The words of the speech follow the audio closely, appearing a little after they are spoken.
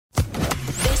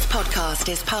podcast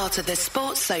is part of the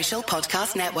Sports Social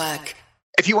Podcast Network.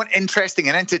 If you want interesting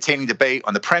and entertaining debate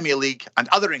on the Premier League and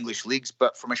other English leagues,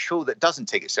 but from a show that doesn't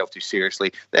take itself too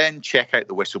seriously, then check out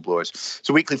The Whistleblowers. It's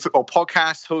a weekly football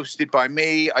podcast hosted by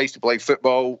me. I used to play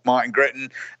football, Martin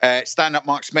Gritton, stand-up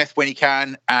Mark Smith when he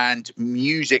can, and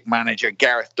music manager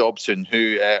Gareth Dobson,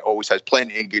 who always has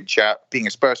plenty of good chat, being a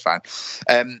Spurs fan.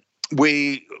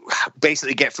 We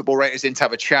basically get football writers in to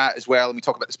have a chat as well, and we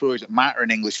talk about the stories that matter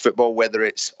in English football, whether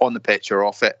it's on the pitch or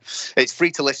off it. It's free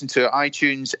to listen to at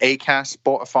iTunes, Acast,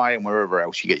 Spotify, and wherever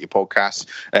else you get your podcasts.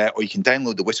 Or you can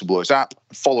download the Whistleblowers app,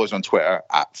 follow us on Twitter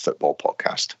at Football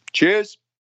Podcast. Cheers.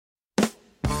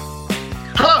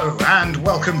 Hello, and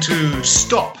welcome to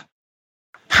Stop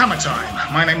Hammer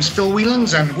Time. My name's Phil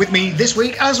Whelans, and with me this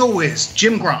week, as always,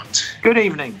 Jim Grant. Good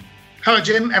evening. Hello,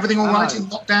 Jim. Everything all right in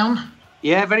lockdown?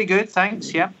 Yeah, very good,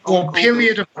 thanks. Yeah. Our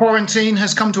period of quarantine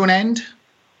has come to an end?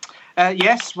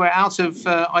 Yes, we're out of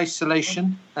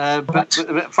isolation, but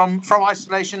from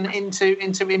isolation into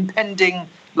impending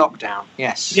lockdown.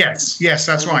 Yes. Yes,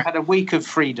 that's right. We had a week of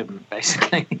freedom,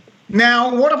 basically.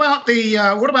 Now, what about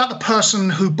the person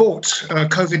who brought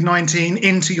COVID-19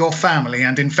 into your family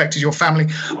and infected your family?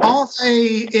 Are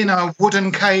they in a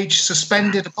wooden cage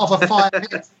suspended above a fire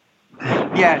pit?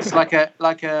 Yes, like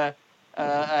a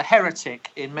heretic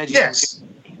in medieval, yes,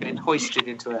 been hoisted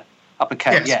into a upper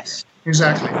cage. Yes,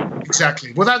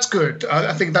 exactly. Well, that's good.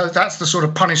 I think that's the sort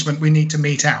of punishment we need to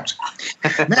mete out.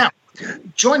 Now,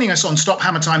 joining us on Stop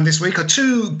Hammer Time this week are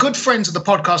two good friends of the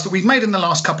podcast that we've made in the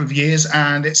last couple of years,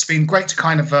 and it's been great to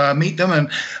kind of meet them,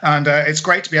 and it's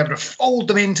great to be able to fold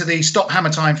them into the Stop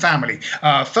Hammer Time family.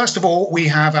 First of all, we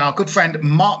have our good friend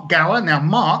Mark Gower. Now,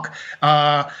 Mark,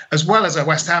 as well as a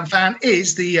West Ham fan,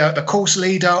 is the course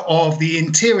leader of the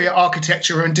Interior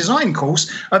Architecture and Design course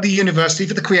at the University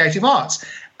for the Creative Arts,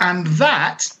 and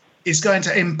that is going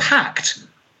to impact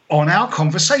on our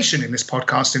conversation in this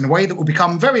podcast in a way that will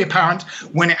become very apparent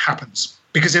when it happens,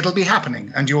 because it'll be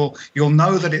happening, and you'll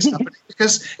know that it's happening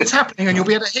because it's happening, and you'll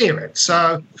be able to hear it.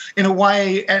 So, in a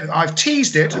way, I've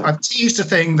teased a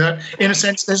thing that, in a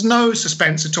sense, there's no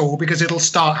suspense at all, because it'll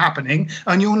start happening,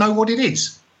 and you'll know what it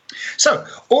is. So,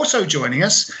 also joining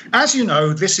us, as you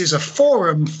know, this is a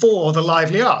forum for the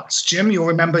lively arts. Jim, you'll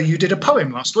remember you did a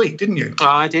poem last week, didn't you?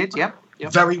 I did, yeah.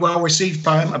 Very well received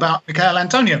poem about Michael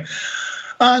Antonio.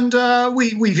 And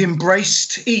we've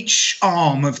embraced each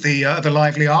arm of the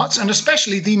lively arts, and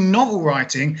especially the novel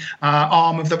writing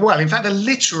arm of the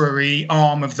literary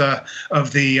arm of the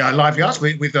lively arts.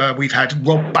 We've had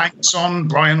Rob Banks on,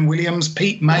 Brian Williams,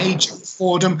 Pete May, Joe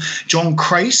Fordham, John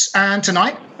Crace, and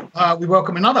tonight we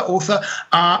welcome another author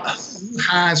who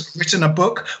has written a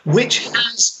book which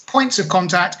has points of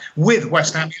contact with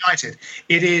West Ham United.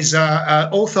 It is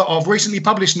author of recently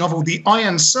published novel The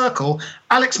Iron Circle,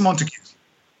 Alex Montague.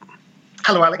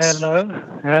 Hello, Alex.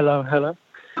 Hello.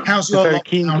 How's your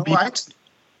lockdown? All right?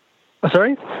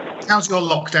 Sorry? How's your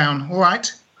lockdown? All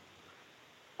right?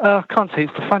 I can't say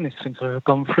it's the funnest things I've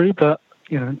gone through, but,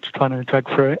 just trying to drag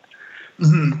through it.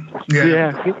 Mm-hmm.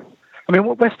 Yeah. I mean,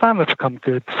 West Ham have come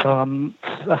good, so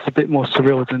that's a bit more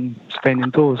surreal than staying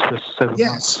indoors for 7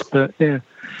 months. But, yeah.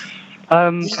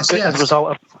 As a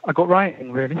result, I got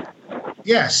writing, really.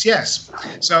 Yes.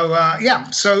 So,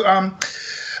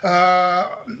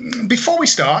 before we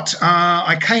start,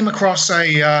 I came across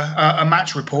a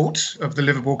match report of the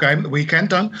Liverpool game at the weekend.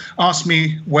 Don't ask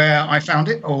me where I found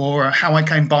it or how I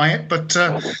came by it, but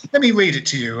let me read it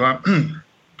to you.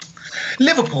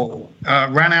 Liverpool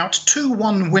ran out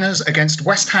 2-1 winners against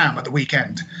West Ham at the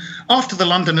weekend. After the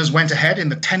Londoners went ahead in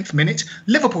the 10th minute,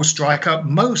 Liverpool striker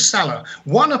Mo Salah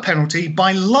won a penalty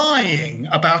by lying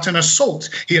about an assault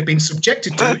he had been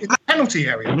subjected to in the penalty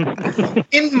area.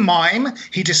 In mime,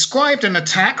 he described an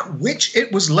attack which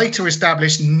it was later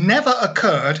established never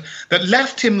occurred, that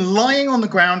left him lying on the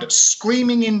ground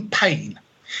screaming in pain.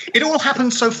 It all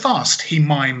happened so fast, he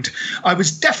mimed. I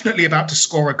was definitely about to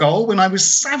score a goal when I was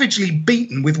savagely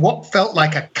beaten with what felt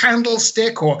like a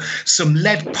candlestick or some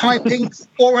lead piping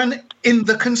or an in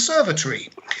the conservatory.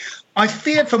 I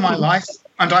feared for my life,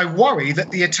 and I worry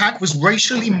that the attack was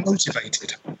racially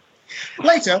motivated.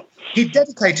 Later, he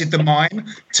dedicated the mime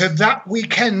to that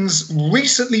weekend's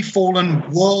recently fallen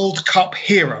World Cup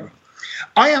hero.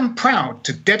 I am proud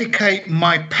to dedicate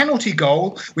my penalty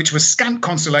goal, which was scant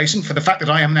consolation for the fact that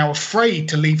I am now afraid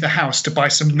to leave the house to buy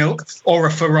some milk or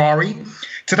a Ferrari,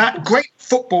 to that great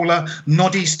footballer,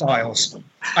 Noddy Styles.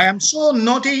 I am sure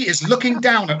Noddy is looking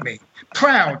down at me,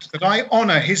 proud that I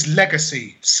honour his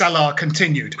legacy, Salah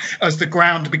continued. As the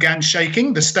ground began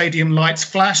shaking, the stadium lights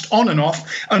flashed on and off,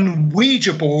 and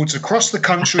Ouija boards across the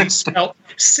country spelt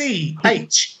CHEAT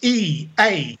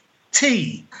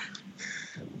tea.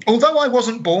 Although I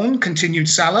wasn't born, continued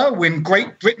Salah, when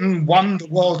Great Britain won the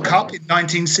World Cup in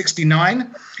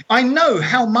 1969, I know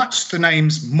how much the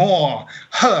names Moore,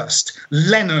 Hurst,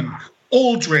 Lennon,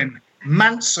 Aldrin,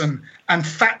 Manson and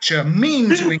Thatcher mean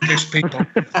to English people,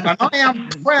 and I am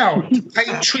proud to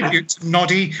pay tribute to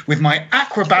Noddy with my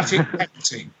acrobatic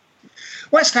penalty.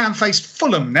 West Ham faced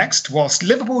Fulham next, whilst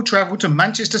Liverpool travelled to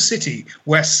Manchester City,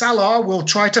 where Salah will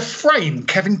try to frame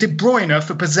Kevin De Bruyne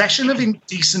for possession of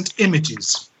indecent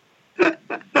images.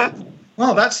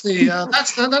 Well, that's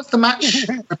the match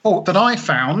report that I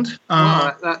found.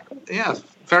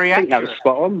 Very accurate. I think that was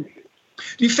spot on.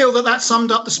 Do you feel that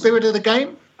summed up the spirit of the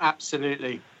game?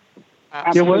 Absolutely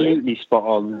Spot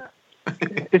on.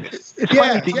 It's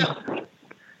funny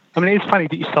that it's funny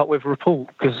that you start with a report,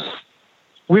 because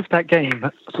with that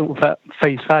game, sort of at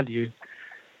face value,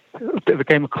 a bit of a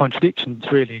game of contradictions,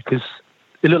 really, because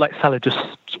it looked like Salah just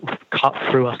sort of cut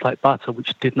through us like butter,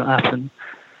 which did not happen.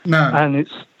 No.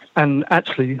 And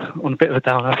actually, on a bit of a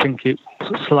down, I think it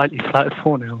sort of slightly flattered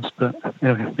 4-0, but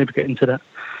anyway, maybe get into that.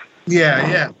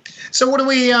 Yeah. So what do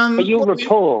we? But your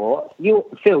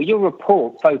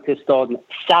report focused on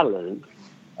Salah's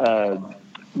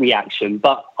reaction,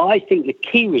 but I think the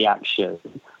key reaction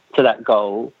to that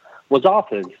goal was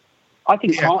Arthur's. I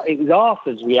think it was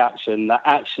Arthur's reaction that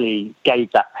actually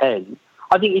gave that pen.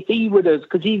 I think if he would have,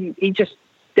 because he just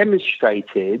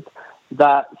demonstrated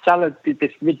that Salah did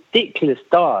this ridiculous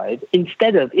dive,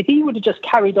 instead of, if he would have just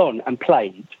carried on and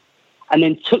played and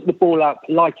then took the ball up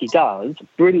like he does,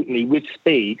 brilliantly with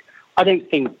speed, I don't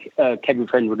think Kevin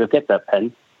Friend would have get that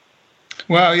pen.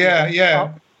 Well,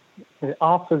 yeah.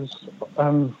 Arthur's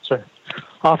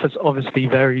obviously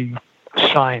very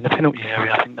shy in the penalty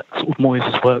area. I think that sort of Moyes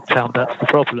has worked out that's the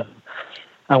problem.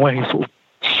 And where he sort of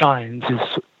shines is,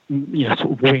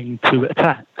 sort of wing to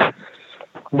attack,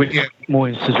 which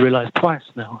Moyes has realised twice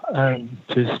now, to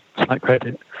his slight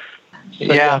credit.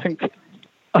 So,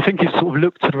 I think his sort of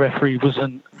look to the referee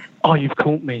wasn't, "Oh, you've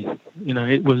caught me."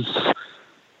 It was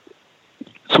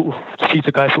sort of see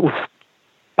the guy sort of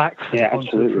back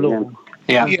onto the floor.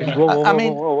 Yeah.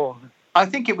 Whoa. I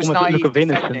think it was almost naive. Look of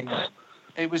innocence.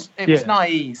 It was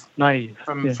naive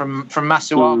from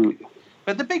Masuaku.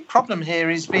 But the big problem here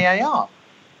is VAR,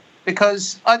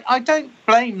 because I don't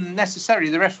blame necessarily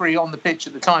the referee on the pitch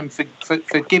at the time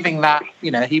for giving that.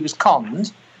 He was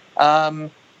conned,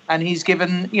 and he's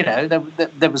given.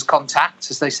 There was contact,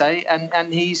 as they say,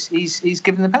 and he's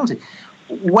given the penalty.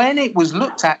 When it was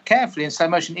looked at carefully in slow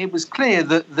motion, it was clear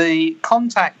that the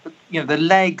contact, the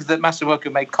leg that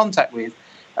Masuaku made contact with.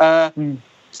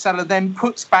 Salah then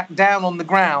puts back down on the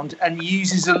ground and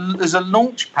uses as a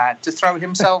launch pad to throw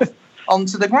himself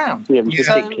onto the ground. Yeah,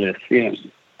 ridiculous. Yeah.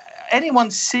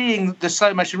 Anyone seeing the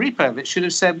slow motion replay of it should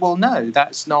have said, "Well, no,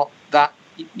 that's not that.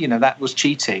 That was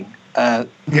cheating.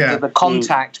 The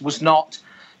contact was not.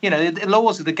 The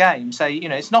laws of the game say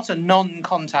it's not a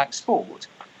non-contact sport.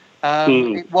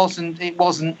 It wasn't.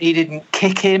 He didn't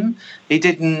kick him. He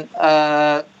didn't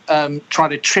try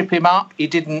to trip him up. He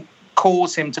didn't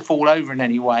cause him to fall over in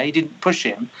any way. He didn't push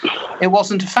him. It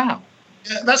wasn't a foul."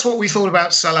 Yeah, that's what we thought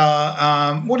about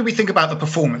Salah. What do we think about the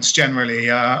performance generally?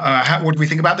 What do we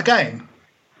think about the game?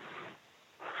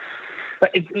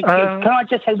 But can I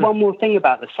just say one more thing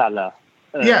about the Salah?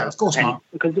 Of course, Mark.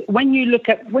 Because when you look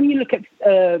at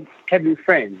Kevin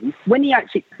Friend, when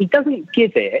he doesn't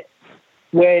give it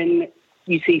when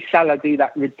you see Salah do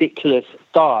that ridiculous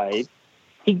dive.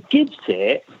 He gives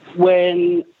it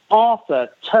when Arthur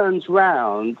turns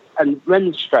round and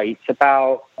remonstrates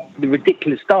about the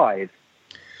ridiculous dive.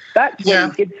 That's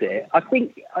when he gives it. I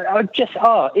think I just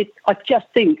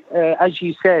think, as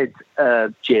you said,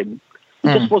 Jim, he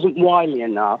just wasn't wily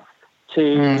enough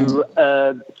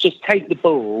to just take the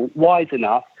ball wide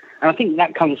enough, and I think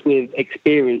that comes with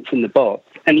experience in the box.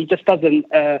 And he just doesn't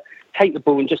take the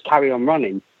ball and just carry on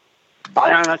running.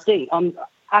 And I think I'm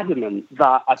adamant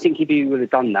that I think if he would have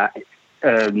done that,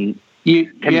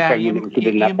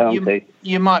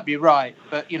 you might be right,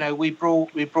 but we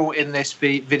brought in this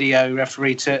video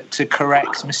referee to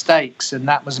correct mistakes, and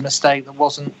that was a mistake that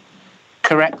wasn't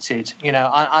corrected.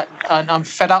 I'm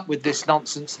fed up with this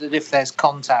nonsense that if there's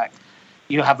contact,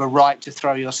 you have a right to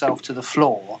throw yourself to the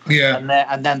floor, and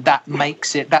then that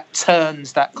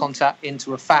turns that contact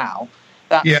into a foul.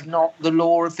 That's not the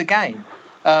law of the game.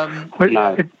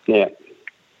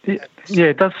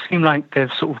 It does seem like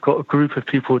they've sort of got a group of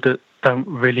people that don't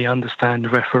really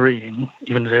understand refereeing,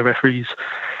 even though they're referees.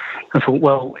 I thought,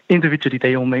 well, individually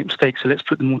they all make mistakes, so let's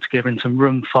put them all together in some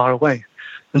room far away.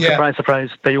 And surprise, surprise,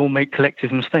 they all make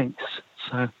collective mistakes.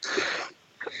 So,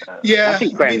 I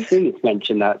think Graham Souness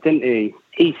mentioned that, didn't he?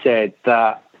 He said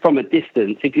that from a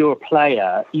distance, if you're a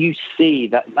player, you see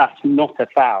that that's not a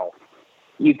foul.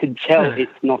 You can tell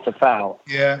it's not a foul.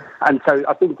 Yeah. And so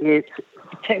I think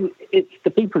it's the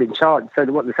people in charge. So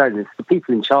what they're saying is the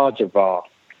people in charge of VAR.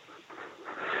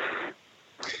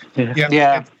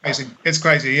 Yeah. It's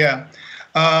crazy. Yeah.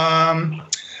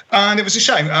 And it was a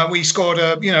shame. We scored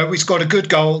a good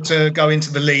goal to go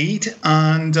into the lead,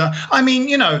 and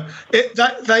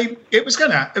it was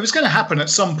gonna happen at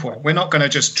some point. We're not going to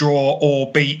just draw or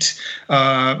beat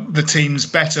the teams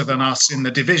better than us in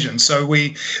the division. So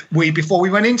we before we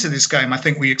went into this game, I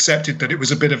think we accepted that it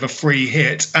was a bit of a free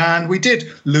hit, and we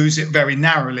did lose it very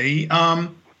narrowly.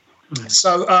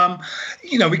 So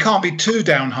we can't be too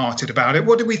downhearted about it.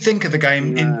 What did we think of the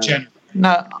game in general?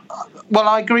 No, well,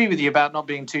 I agree with you about not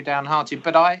being too downhearted,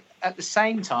 but I, at the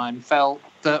same time, felt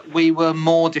that we were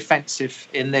more defensive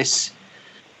in this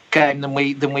game than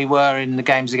we were in the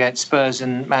games against Spurs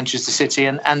and Manchester City,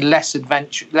 and less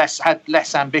adventure, had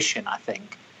less ambition, I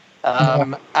think.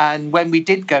 And when we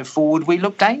did go forward, we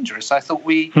looked dangerous. I thought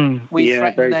we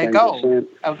threatened their goal.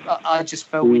 I just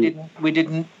felt we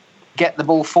didn't get the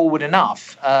ball forward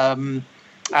enough, and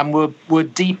we're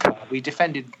deeper. We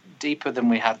defended deeper than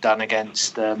we have done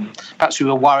against. Perhaps we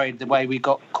were worried the way we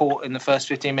got caught in the first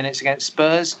 15 minutes against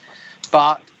Spurs,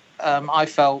 but I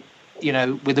felt,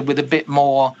 with a bit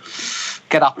more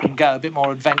get up and go, a bit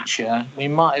more adventure, we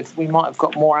might have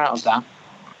got more out of that.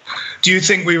 Do you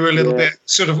think we were a little bit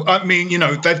sort of? I mean,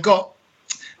 they've got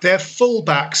their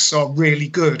fullbacks are really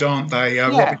good, aren't they?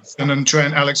 Robinson and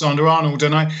Trent Alexander-Arnold,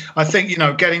 and I think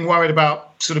getting worried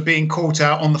about sort of being caught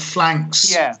out on the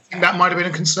flanks. Yeah, that might have been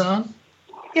a concern.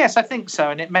 Yes, I think so,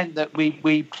 and it meant that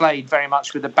we played very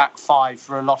much with a back five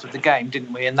for a lot of the game,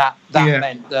 didn't we? And that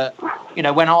meant that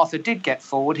when Arthur did get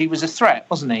forward, he was a threat,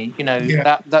 wasn't he?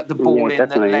 That the ball in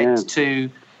that led to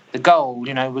the goal,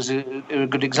 was a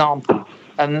good example.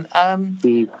 And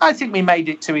I think we made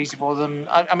it too easy for them.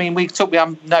 I mean,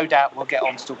 no doubt we'll get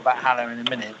on to talk about Haller in a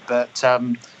minute, but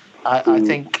I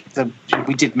think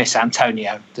we did miss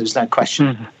Antonio. There's no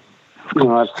question.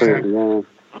 No, absolutely, yeah.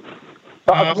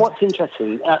 But what's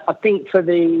interesting, I think for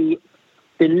the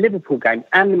Liverpool game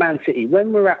and the Man City,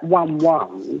 when we're at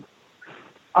 1-1,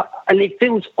 and it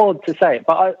feels odd to say it,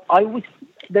 but I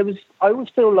always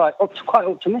feel like quite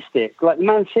optimistic. Like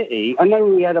Man City, I know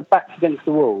we had our backs against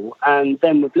the wall, and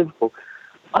then with Liverpool,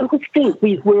 I always think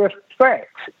we're a threat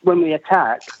when we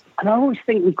attack, and I always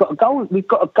think we've got a goal. We've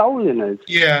got a goal in us.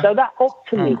 Yeah. So that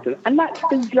optimism, and that's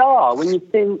bizarre when you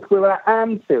think we're at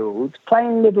Anfield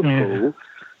playing Liverpool,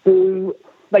 who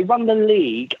they won the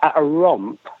league at a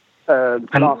romp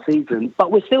last season,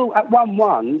 but we're still at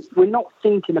 1-1. We're not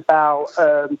thinking about.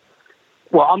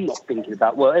 I'm not thinking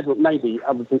about whatever, maybe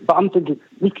other things, but I'm thinking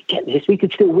we could get this. We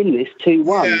could still win this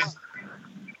 2-1.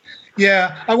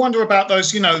 Yeah, I wonder about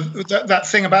those. That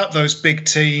thing about those big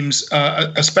teams,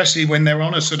 especially when they're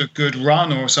on a sort of good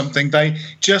run or something. They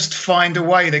just find a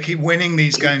way. They keep winning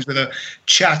these games with a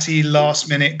chatty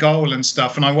last-minute goal and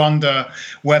stuff. And I wonder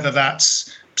whether that's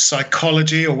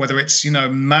psychology or whether it's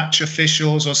match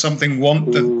officials or something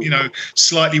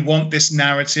slightly want this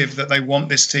narrative that they want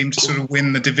this team to sort of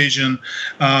win the division.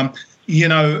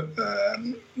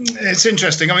 It's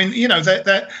interesting. I mean,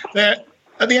 they're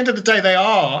at the end of the day, they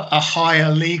are a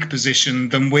higher league position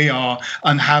than we are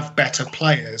and have better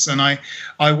players. And I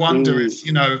wonder if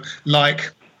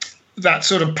like that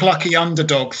sort of plucky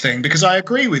underdog thing, because I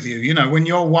agree with you, when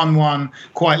you're 1-1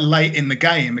 quite late in the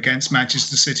game against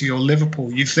Manchester City or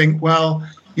Liverpool, you think, well,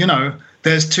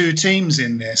 there's two teams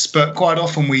in this, but quite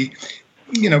often we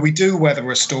do weather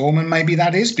a storm, and maybe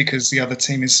that is because the other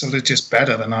team is sort of just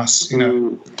better than us,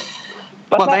 Well,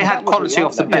 they had quality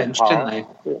off the bench, didn't they?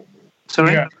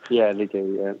 Sorry? Yeah, they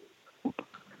do, yeah.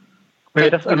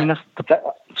 That's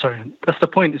the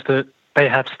point, is that they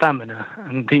have stamina,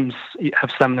 and teams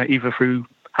have stamina either through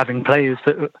having players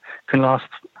that can last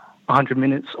 100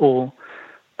 minutes or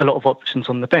a lot of options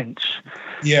on the bench.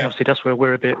 Yeah. And obviously, that's where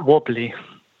we're a bit wobbly.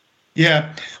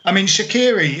 Yeah. I mean,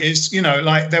 Shaqiri is,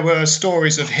 there were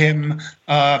stories of him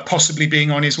possibly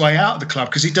being on his way out of the club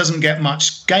because he doesn't get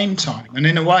much game time. And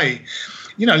in a way,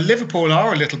 Liverpool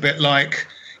are a little bit like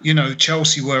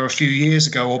Chelsea were a few years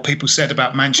ago, or people said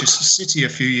about Manchester City a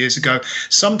few years ago.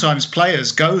 Sometimes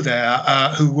players go there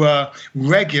who were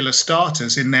regular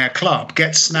starters in their club,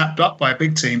 get snapped up by a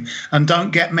big team and don't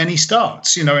get many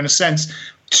starts. In a sense,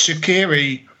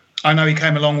 Shaqiri, I know he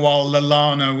came along while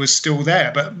Lallana was still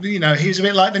there, but, he was a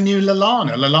bit like the new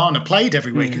Lallana. Lallana played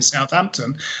every week in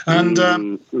Southampton and,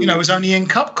 was only in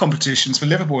cup competitions for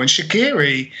Liverpool. And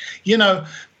Shaqiri,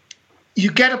 you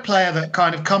get a player that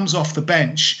kind of comes off the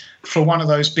bench for one of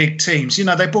those big teams. You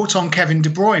know, they brought on Kevin De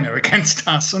Bruyne against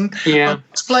us, and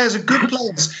those players are good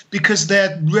players because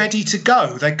they're ready to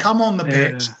go. They come on the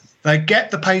pitch, they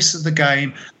get the pace of the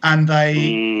game, and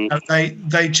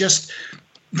they just.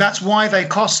 That's why they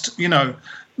cost, you know,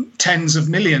 tens of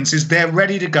millions. Is they're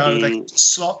ready to go. They can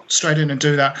slot straight in and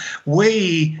do that.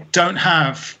 We don't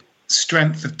have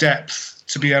strength of depth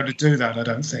to be able to do that, I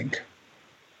don't think.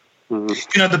 You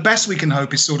know, the best we can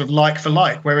hope is sort of like for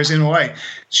like, whereas in a way,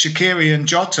 Shaqiri and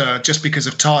Jota, just because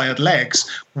of tired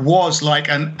legs, was like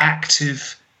an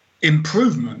active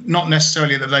improvement. Not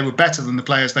necessarily that they were better than the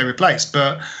players they replaced,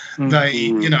 but they,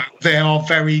 you know, they are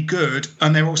very good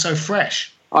and they're also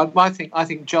fresh. I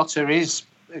think Jota is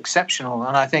exceptional,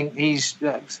 and I think he's, you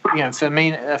know,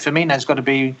 Firmino's got to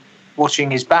be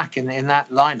watching his back in that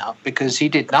lineup because he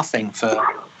did nothing for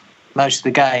most of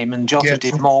the game, and Jota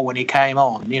did more when he came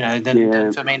on, you know, than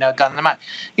Firmino had done the match.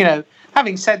 You know,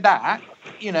 having said that,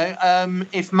 you know,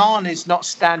 if Mane is not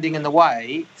standing in the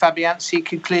way, Fabianski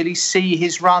could clearly see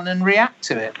his run and react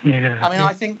to it. I mean,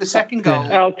 I think the second goal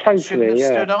shouldn't have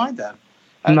stood either.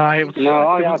 I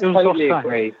totally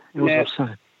agree. It was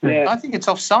offside. I think it's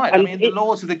offside. I mean, the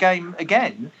laws of the game,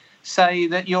 again, say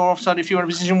that you're offside if you're in a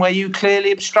position where you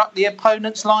clearly obstruct the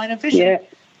opponent's line of vision. Yeah.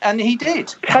 And he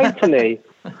did. Totally.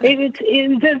 It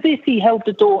was as if he held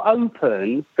the door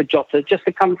open for Jota just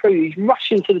to come through. He's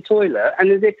rushing to the toilet, and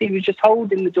as if he was just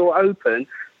holding the door open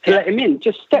to let him in.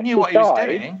 Just step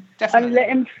aside and let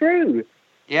him through.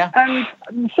 Yeah. And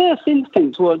the first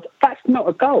instinct was, that's not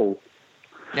a goal.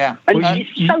 Yeah. And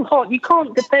it's so hard. You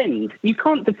can't defend.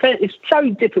 It's so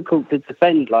difficult to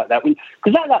defend like that.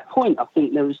 Because at that point, I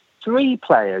think there was 3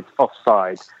 players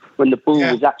offside when the ball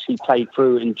was actually played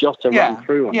through and Jota ran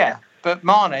through on it. But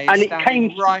Mane is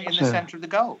standing right in the centre of the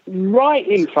goal. Right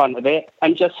in front of it,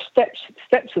 and just steps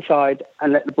aside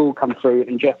and let the ball come through,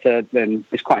 and Jota, then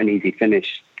it's quite an easy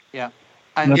finish. Yeah.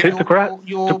 And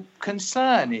your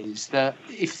concern is that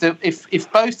if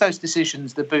both those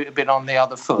decisions, the boot had been on the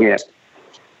other foot,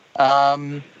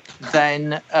 then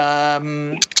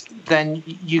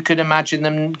you could imagine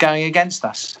them going against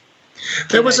us.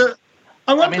 There was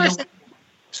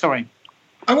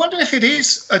I wonder if it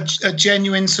is a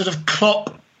genuine sort of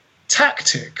Klopp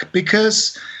tactic,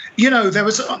 because, you know,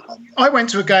 I went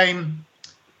to a game,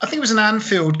 I think it was an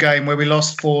Anfield game where we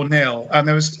lost 4-0, and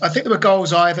I think there were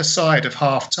goals either side of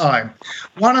half time.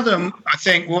 One of them, I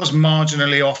think, was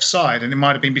marginally offside, and it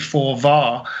might have been before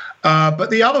VAR, but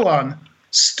the other one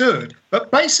stood. But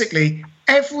basically,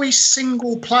 every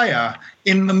single player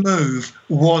in the move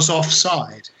was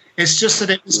offside. It's just that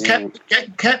it was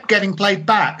kept getting played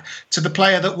back to the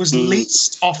player that was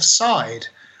least offside.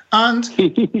 And,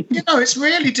 you know, it's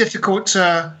really difficult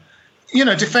to, you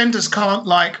know, defenders can't,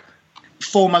 like,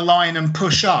 form a line and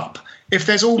push up if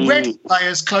there's already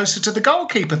players closer to the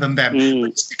goalkeeper than them.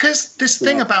 It's because this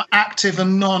thing about active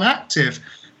and non-active,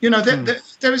 you know,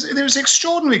 there was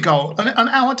extraordinary goal, and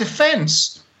our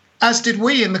defence, as did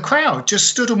we in the crowd, just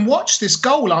stood and watched this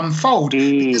goal unfold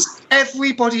because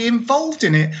everybody involved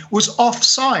in it was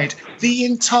offside the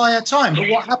entire time. But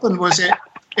what happened was it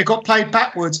got played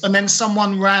backwards, and then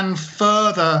someone ran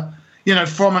further, you know,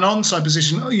 from an onside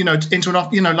position, you know, into an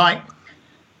off, you know, like,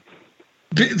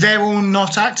 they're all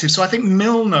not active. So I think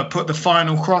Milner put the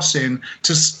final cross in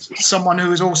to someone who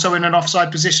was also in an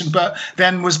offside position, but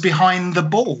then was behind the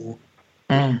ball.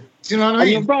 Do you know what I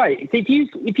mean? And you're right. If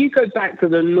you go back to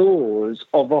the laws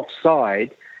of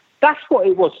offside, that's what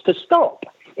it was to stop.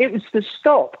 It was to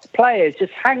stop players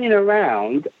just hanging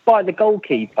around by the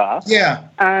goalkeeper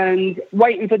and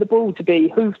waiting for the ball to be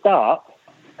hoofed up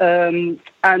and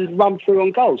run through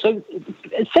on goal. So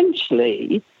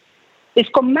essentially, it's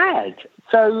gone mad.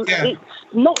 So it's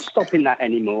not stopping that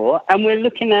anymore, and we're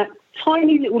looking at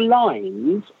tiny little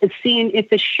lines and seeing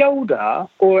if a shoulder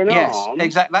or an arm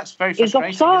exactly. That's very frustrating,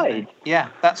 is offside. Yeah,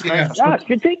 that's very frustrating. That's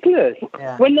ridiculous.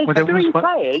 Yeah. When there's 3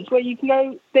 players where you can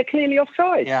go, they're clearly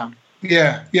offside. And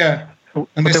there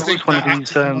was one of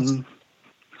these.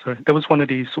 There was one of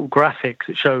these sort of graphics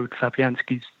that showed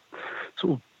Fabianski's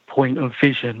sort of point of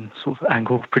vision, sort of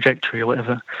angle, trajectory, or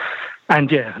whatever, and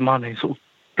Mane sort of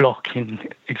blocking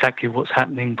exactly what's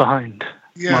happening behind.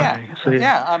 I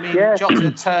mean,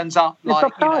 Jota turns up like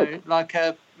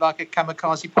a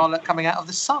kamikaze pilot coming out of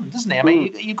the sun, doesn't he? I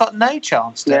mean, you've got no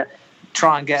chance to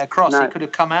try and get across. He could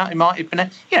have come out. He might have been.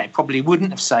 He probably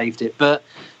wouldn't have saved it, but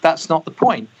that's not the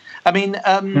point. I mean,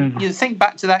 you think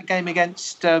back to that game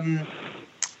against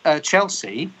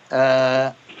Chelsea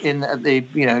in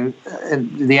the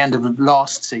end of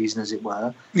last season, as it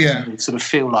were. Doesn't sort of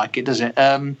feel like it, does it?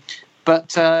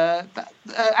 But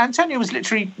Antonio was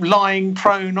literally lying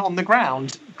prone on the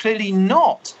ground, clearly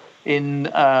not in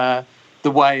the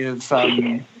way of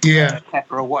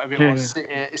Pepper or whatever it was,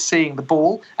 seeing the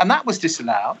ball, and that was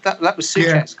disallowed. That was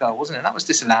Souček's goal, wasn't it? That was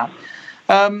disallowed.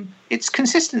 It's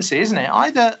consistency, isn't it?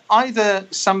 Either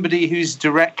somebody who's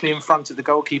directly in front of the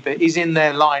goalkeeper is in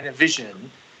their line of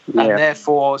vision and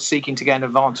therefore seeking to gain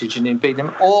advantage and impede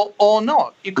them, or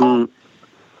not. You can't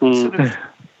sort of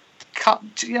cut.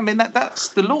 I mean, that's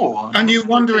the law. And you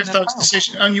wonder if those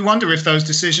decisions. And you wonder if those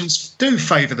decisions do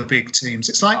favour the big teams.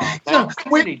 It's like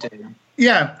clearly do.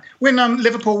 Yeah, when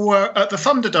Liverpool were at the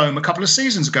Thunderdome a couple of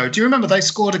seasons ago, do you remember they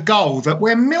scored a goal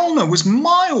where Milner was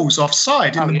miles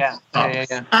offside? And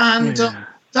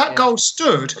that goal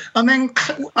stood, and then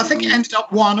I think it ended up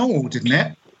 1-1, didn't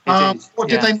it? Or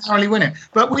did they narrowly win it?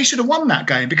 But we should have won that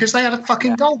game because they had a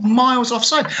fucking goal miles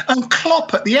offside. And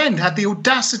Klopp at the end had the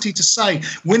audacity to say,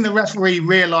 when the referee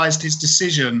realised his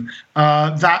decision,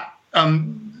 that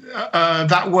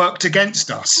worked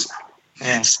against us.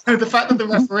 Yeah. So the fact that the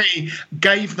referee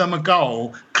gave them a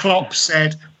goal, Klopp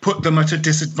said, put them at a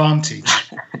disadvantage.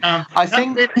 I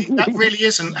think that really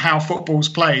isn't how football's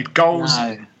played. Goals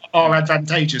are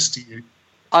advantageous to you.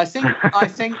 I think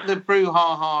the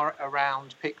brouhaha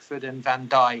around Pickford and Van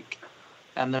Dijk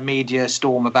and the media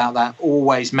storm about that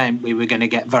always meant we were going to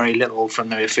get very little from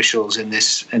the officials in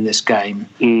this game.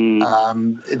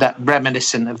 That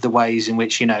reminiscent of the ways in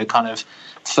which, kind of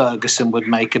Ferguson would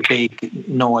make a big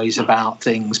noise about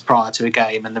things prior to a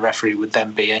game, and the referee would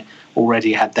then be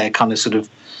already had their kind of sort of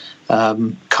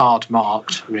card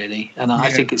marked, really. And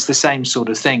I think it's the same sort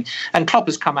of thing. And Klopp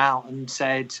has come out and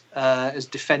said, has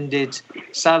defended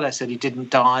Salah, said he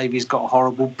didn't dive, he's got a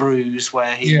horrible bruise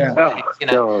where he,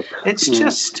 it's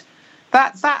just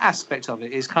that aspect of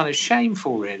it is kind of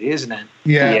shameful, really, isn't it?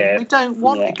 We don't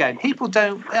want a game. People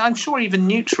don't. I'm sure even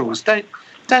neutrals don't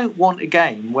want a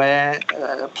game where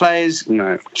players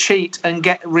cheat and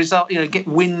get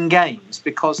win games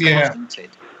because they're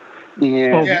cheated. And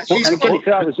again, if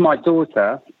that was my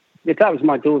daughter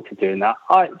doing that,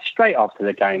 straight after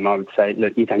the game, I would say,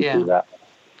 look, you don't do that.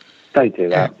 Don't do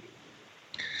that.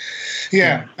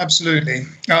 Yeah, absolutely.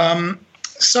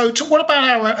 So what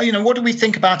about what do we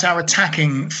think about our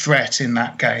attacking threat in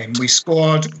that game? We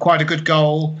scored quite a good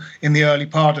goal in the early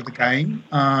part of the game,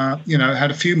 had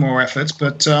a few more efforts,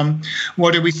 but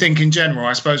what do we think in general?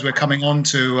 I suppose we're coming on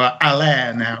to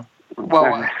Hallereen now.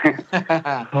 Well,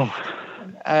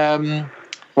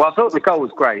 well, I thought the goal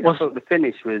was great. I thought the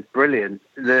finish was brilliant.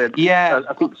 I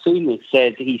think Souness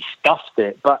said he stuffed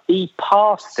it, but he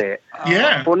passed it.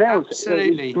 Fornell's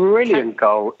absolutely brilliant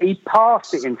goal. He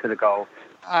passed it into the goal.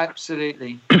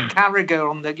 Absolutely. Carragher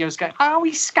on the was going,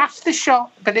 he scuffed the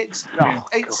shot, but it's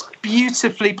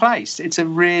beautifully placed. It's a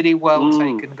really well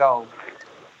taken goal.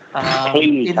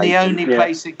 In the only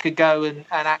place it could go and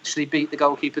actually beat the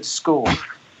goalkeeper to score.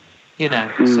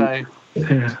 So.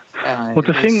 Well,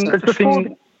 the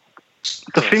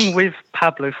thing with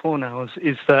Pablo Fornals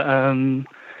is that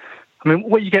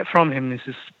what you get from him is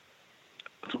this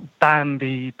sort of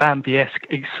Bambi-esque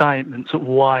excitement, sort of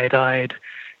wide-eyed,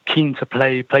 keen to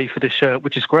play for the shirt,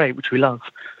 which is great, which we love.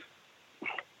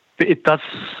 But it does.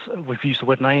 We've used the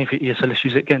word naivety, so let's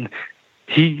use it again.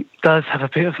 He does have a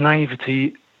bit of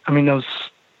naivety. I mean, there was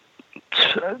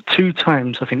 2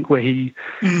 times, I think, where he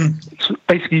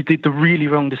basically did the really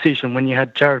wrong decision when you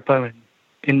had Jared Bowen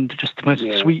in just the most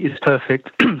sweetest,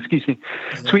 perfect,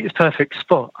 sweetest, perfect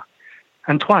spot.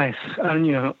 And twice,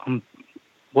 and I'm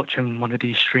watching one of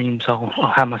these streams,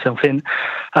 I'll have myself in.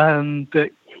 But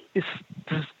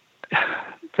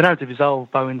the narrative is,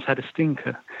 Bowen's had a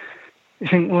stinker. You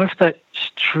think, well, if that's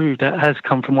true, that has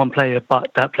come from one player,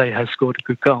 but that player has scored a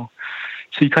good goal.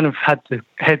 So you kind of had the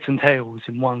heads and tails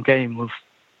in one game of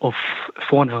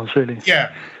Fornals, really.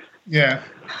 Yeah.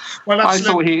 Well, I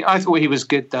thought he was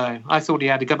good though. I thought he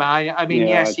had a good. I mean,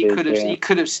 he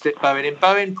could have slipped Bowen in.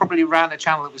 Bowen probably ran a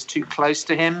channel that was too close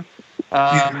to him.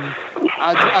 It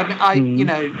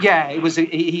was.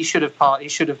 He should have He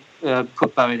should have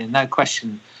put Bowen in, no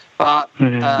question. But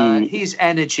his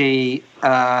energy. He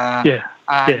does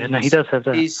have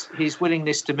that. His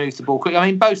willingness to move the ball quick. I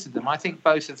mean, both of them. I think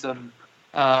both of them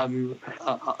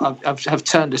have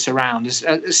turned us around.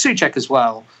 Souček as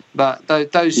well, but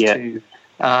those two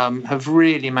have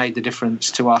really made the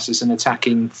difference to us as an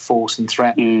attacking force and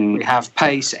threat. We have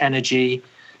pace, energy.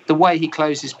 The way he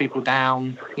closes people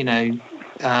down, I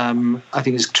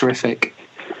think is terrific.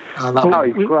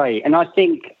 He's great, and I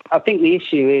think the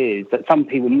issue is that some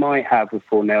people might have with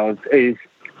Fornals is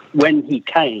when he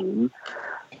came,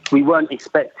 we weren't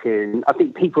expecting. I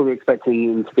think people were expecting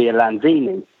him to be a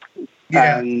Lanzini.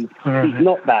 And he's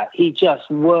not that. He just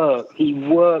works. He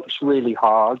works really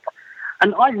hard.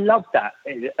 And I love that,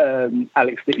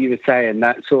 Alex, that you were saying,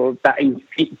 that sort of that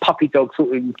puppy dog sort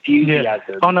of enthusiasm.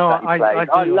 Yeah. Oh no,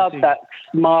 I love that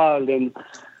smile, and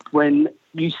when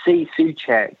you see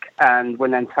Souček and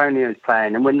when Antonio's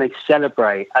playing and when they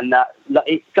celebrate, and that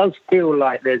it does feel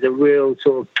like there's a real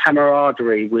sort of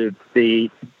camaraderie with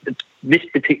this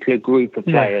particular group of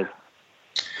players.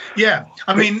 Yeah,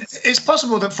 I mean, it's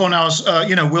possible that Fornals,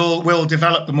 will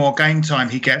develop the more game time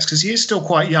he gets, because he is still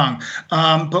quite young.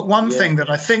 But one thing that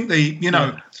I think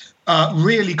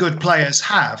really good players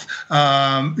have,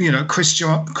 Cristiano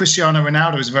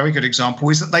Ronaldo is a very good example,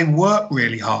 is that they work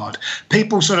really hard.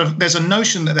 People there's a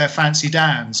notion that they're fancy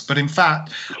Dans, but in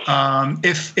fact,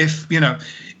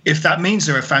 if that means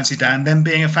they're a fancy Dan, then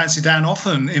being a fancy Dan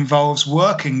often involves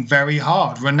working very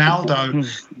hard. Ronaldo,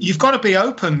 you've got to be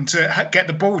open to get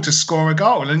the ball to score a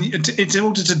goal. And in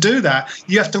order to do that,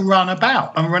 you have to run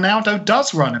about. And Ronaldo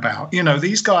does run about.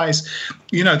 These guys,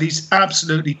 these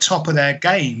absolutely top of their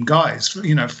game guys,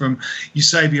 from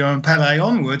Eusebio and Pele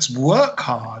onwards, work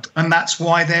hard. And that's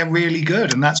why they're really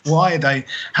good. And that's why they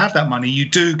have that money. You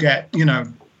do get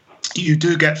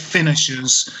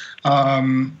finishers,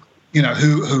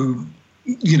 who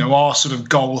are sort of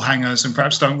goal hangers and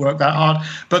perhaps don't work that hard.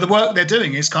 But the work they're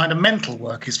doing is kind of mental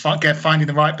work, is finding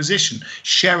the right position.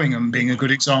 Sheringham being a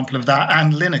good example of that,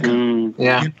 and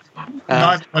Lineker.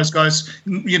 Neither of those guys,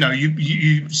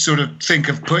 you sort of think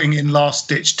of putting in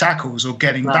last-ditch tackles or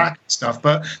getting back and stuff,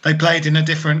 but they played in a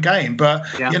different game. But,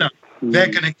 they're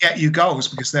going to get you goals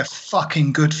because they're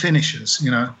fucking good finishers,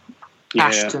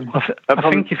 Ashton.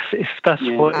 I think if that's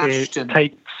what it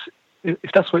takes,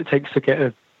 if that's what it takes to get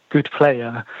a good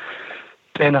player,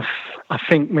 then I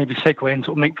think maybe segue and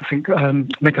sort of make us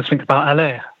think about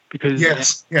Haller, because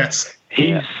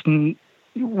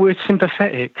we're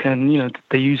sympathetic, and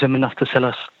they use him enough to sell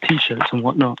us T-shirts and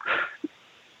whatnot.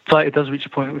 But it does reach a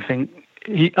point where we think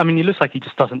he looks like he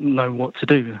just doesn't know what to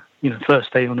do.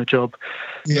 First day on a job,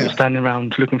 standing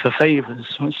around looking for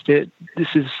favours.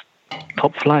 This is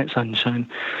top flight sunshine.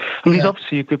 He's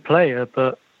obviously a good player,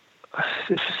 but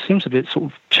it seems a bit sort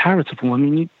of charitable.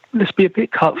 Let's be a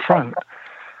bit cutthroat.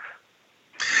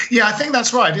 Yeah, I think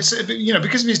that's right. It's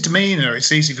because of his demeanour,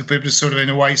 it's easy for people to sort of, in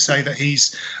a way, say that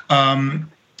he's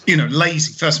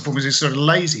lazy. First and foremost, he's sort of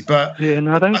lazy. But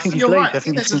I don't think he's lazy. Right. I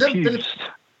think he's confused.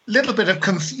 Little bit of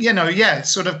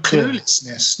sort of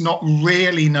cluelessness, not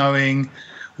really knowing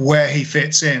where he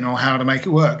fits in or how to make it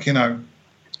work. And I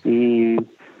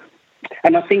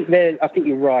think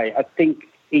you're right. I think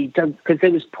he does, because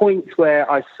there was points where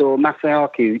I saw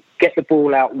Masuaku get the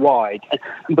ball out wide,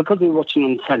 and because we're watching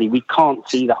on telly, we can't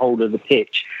see the whole of the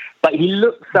pitch. But he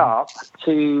looks up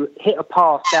to hit a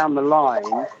pass down the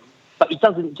line, but he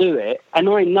doesn't do it. And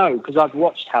I know, because I've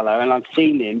watched Haller and I've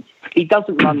seen him, he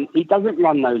doesn't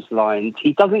run those lines.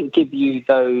 He doesn't give you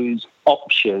those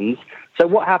options. So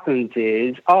what happens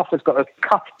is Arthur's got to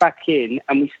cut back in,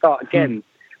 and we start again.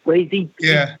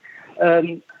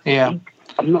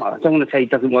 I don't want to say he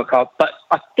doesn't work hard, but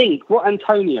I think what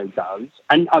Antonio does,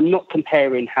 and I'm not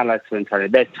comparing Haller to Antonio,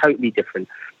 they're totally different.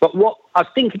 But what I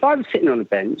think, if I was sitting on a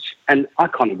bench, and I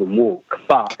can't even walk,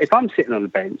 but if I'm sitting on a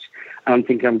bench and I'm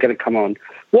thinking I'm going to come on,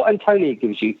 what Antonio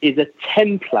gives you is a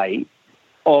template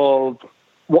of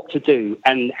what to do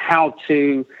and how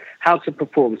to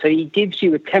perform. So he gives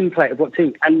you a template of what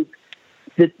to do, and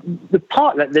the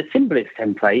simplest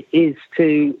template is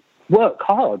to work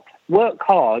hard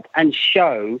and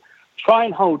try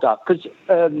and hold up, because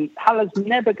Haller's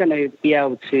never going to be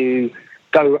able to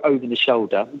go over the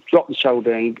shoulder, drop the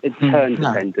shoulder and turn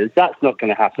defenders. That's not going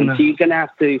to happen. No. So you're going to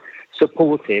have to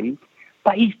support him.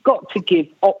 But he's got to give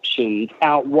options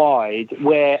out wide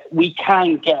where we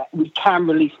can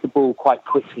release the ball quite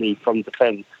quickly from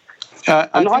defence.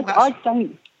 I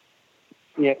don't...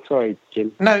 Yeah, sorry,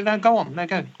 Jim. No, go on.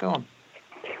 Go on.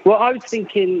 Well, I was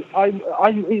thinking,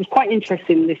 it was quite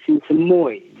interesting listening to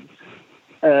Moyes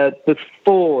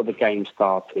before the game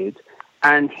started,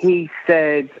 and he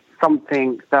said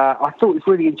something that I thought was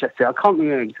really interesting. I can't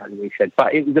remember exactly what he said,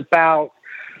 but it was about,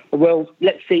 well,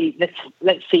 let's see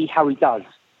how he does.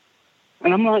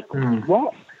 And I'm like,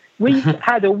 what? We've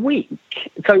had a week.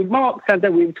 So Mark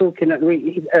Sandell, we were talking at the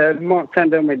week. Mark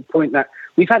Sandell made the point that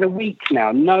we've had a week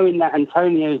now, knowing that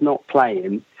Antonio's not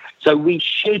playing. So we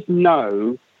should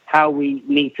know how we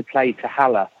need to play to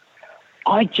Haller.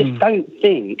 I just don't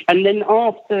think. And then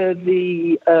after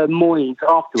the Moyes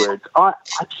afterwards, I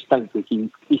just don't think he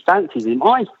fancies him.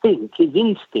 I think his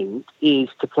instinct is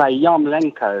to play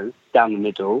Yarmolenko down the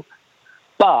middle,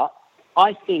 but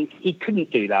I think he couldn't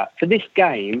do that. For this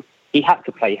game, he had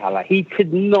to play Haller. He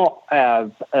could not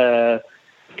have...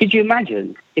 could you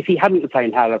imagine? if he hadn't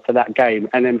played Haller for that game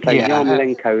and then played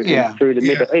Yarmolenko through the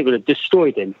middle, it would have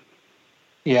destroyed him.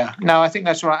 Yeah, no, I think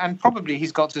that's right, and probably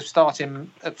he's got to start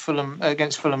him at Fulham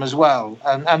against Fulham as well,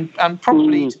 and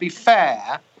probably to be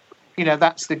fair,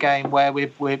 that's the game where we're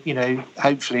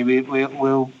hopefully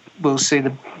we'll see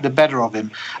the better of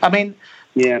him. I mean,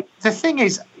 the thing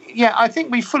is, I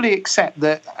think we fully accept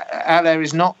that Haller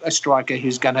is not a striker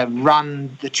who's going to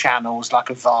run the channels like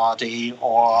a Vardy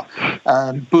or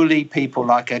bully people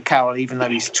like a Carroll, even though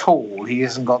he's tall. He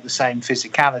hasn't got the same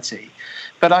physicality.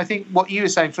 But I think what you were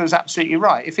saying, Phil, is absolutely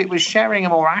right. If it was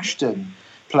Sheringham or Ashton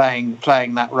playing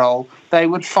that role, they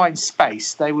would find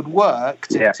space. They would work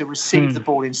to receive the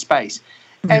ball in space.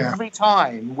 Every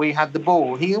time we had the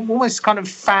ball, he almost kind of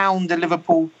found a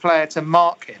Liverpool player to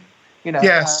mark him.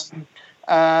 Yes.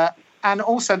 And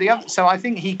also so I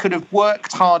think he could have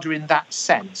worked harder in that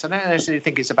sense. I don't necessarily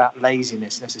think it's about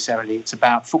laziness necessarily. It's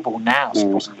about football now,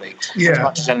 possibly, as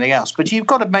much as anything else. But you've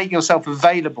got to make yourself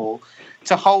available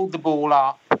to hold the ball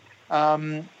up,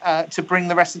 to bring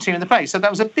the rest of the team into play. So that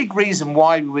was a big reason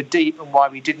why we were deep and why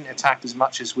we didn't attack as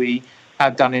much as we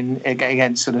had done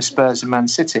against sort of Spurs and Man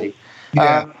City.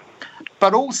 Yeah.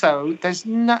 But also, there's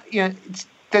no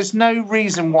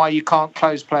reason why you can't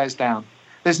close players down.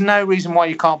 There's no reason why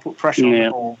you can't put pressure on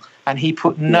the ball. And he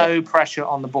put no pressure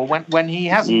on the ball. When he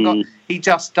hasn't got, he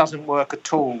just doesn't work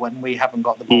at all when we haven't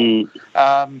got the ball.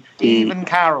 Even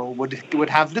Carroll would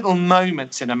have little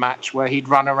moments in a match where he'd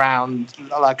run around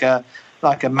like a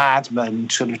madman,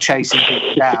 sort of chasing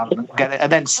people down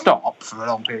and then stop for a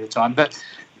long period of time. But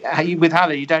with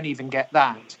Haller, you don't even get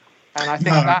that. And I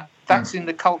think that's in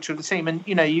the culture of the team. And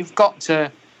you've got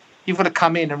to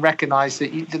come in and recognise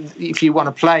that if you want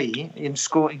to play and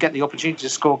score, and get the opportunity to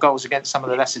score goals against some of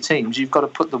the lesser teams, you've got to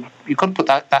put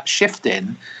that shift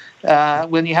in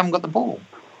when you haven't got the ball.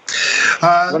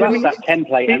 Well, that's that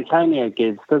template Antonio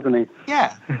gives, doesn't he?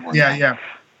 Yeah. Yeah.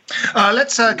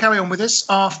 Let's carry on with this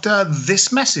after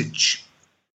this message.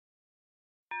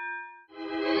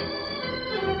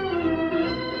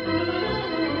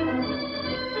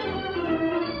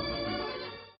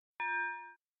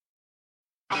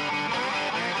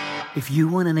 If you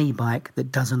want an e-bike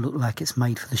that doesn't look like it's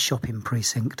made for the shopping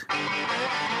precinct,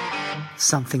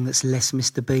 something that's less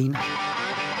Mr. Bean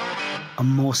and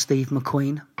more Steve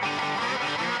McQueen,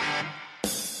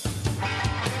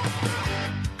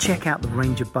 check out the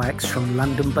range of bikes from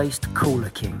London-based Cooler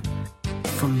King.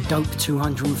 From dope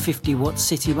 250-watt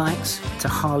city bikes to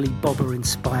Harley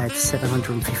Bobber-inspired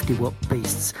 750-watt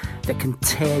beasts that can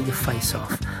tear your face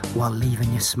off while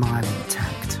leaving your smile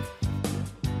intact.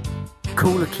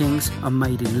 Cooler Kings are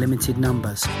made in limited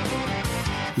numbers,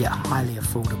 yet highly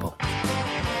affordable.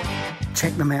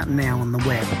 Check them out now on the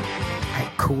web at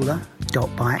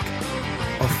cooler.bike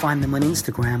or find them on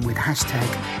Instagram with hashtag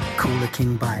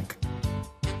CoolerKingBike.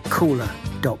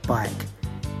 Cooler.bike.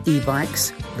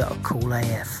 E-bikes that are cool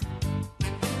AF.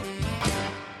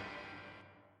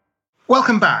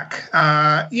 Welcome back.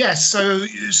 Yes, so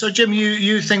Jim,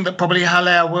 you think that probably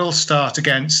Haller will start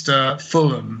against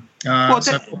Fulham.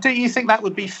 Do you think that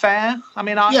would be fair? I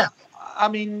mean,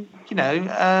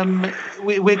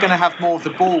 we're going to have more of the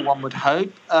ball, one would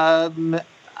hope. I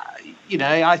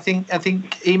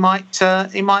think he might.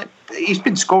 He's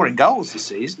been scoring goals this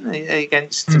season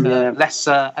against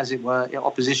lesser, as it were,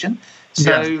 opposition.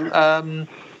 So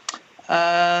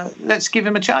let's give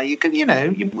him a chance. You can,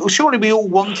 surely we all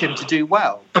want him to do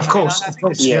well. Of course,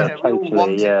 we all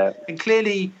want him. And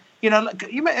clearly,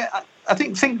 I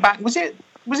think back.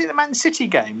 Was it the Man City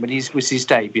game when was his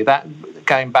debut? That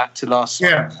going back to last.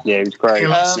 Yeah, it was great.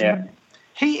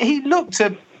 He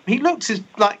looked as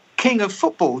like king of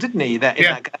football, didn't he? That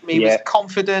game, he was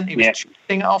confident. He was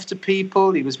shooting after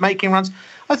people. He was making runs.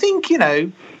 I think it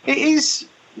is.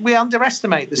 We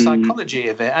underestimate the psychology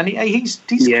of it, and he's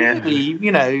clearly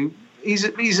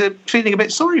he's feeling a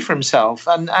bit sorry for himself,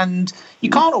 and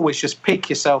you can't always just pick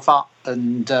yourself up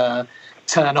and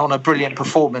turn on a brilliant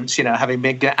performance, having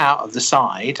been out of the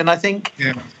side. And I think,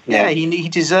 he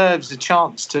deserves a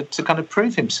chance to kind of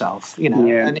prove himself.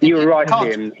 And you were right,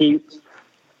 Jim.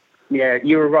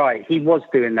 You were right. He was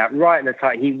doing that right at the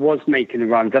time. He was making the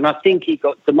runs, and I think he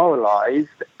got demoralised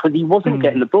because he wasn't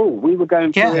getting the ball. We were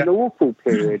going through an awful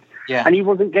period, and he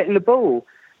wasn't getting the ball,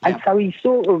 and so he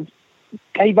sort of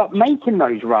gave up making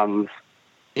those runs.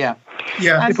 Yeah.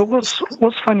 But what's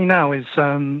funny now is,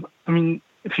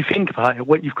 if you think about it,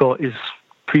 what you've got is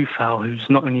Pufal, who's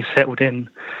not only settled in,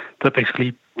 but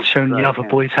basically shown the other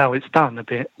boys how it's done a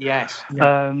bit. Yes.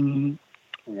 Him,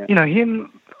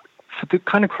 for the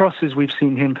kind of crosses we've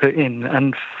seen him put in,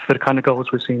 and for the kind of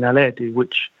goals we've seen Haller do,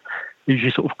 which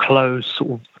usually sort of close,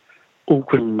 sort of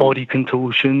awkward body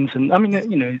contortions, and I mean,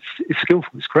 it's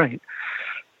skillful, it's great.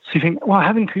 So you think, well,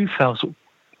 having Kufal sort of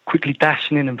quickly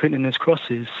dashing in and putting in those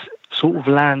crosses sort of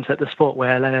lands at the spot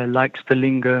where Allaire likes to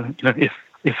linger, if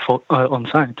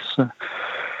onside. So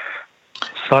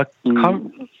I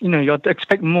can't, I'd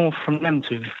expect more from them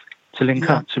to link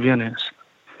up, to be honest.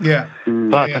 Yeah.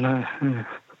 But I don't know.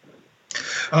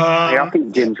 I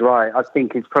think Jim's right. I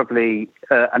think it's probably,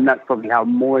 and that's probably how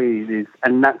Moyes is,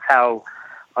 and that's how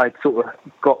I sort of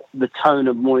got the tone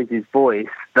of Moyes' voice,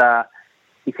 that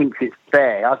he thinks it's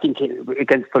fair. I think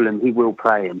against Fulham, he will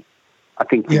play him. I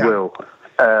think he will.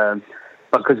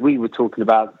 Because we were talking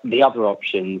about the other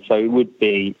option, so it would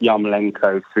be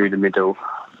Yarmolenko through the middle,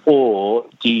 or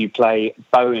do you play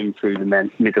Bowen through the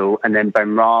middle and then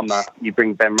you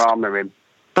bring Benrahma in?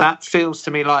 That feels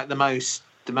to me like the most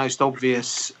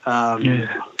obvious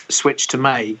switch to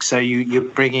make. So you're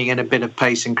bringing in a bit of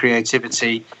pace and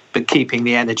creativity, but keeping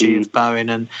the energy of Bowen,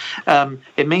 and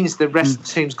it means the rest of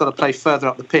the team's got to play further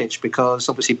up the pitch, because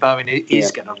obviously Bowen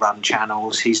is going to run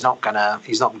channels. He's not going to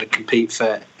compete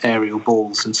for aerial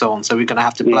balls and so on. So we're going to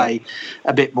have to play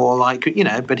a bit more like,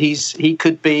 but he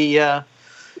could be.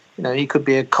 He could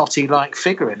be a Cottee-like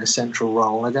figure in a central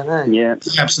role. I don't know. Yeah,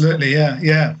 absolutely.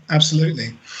 Yeah, absolutely.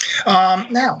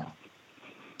 Now,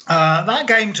 that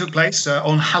game took place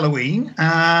on Hallereen,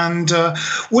 and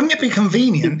wouldn't it be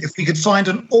convenient if we could find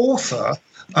an author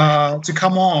to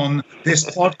come on this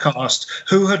podcast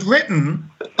who had written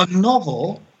a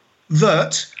novel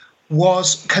that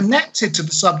was connected to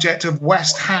the subject of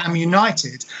West Ham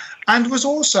United and was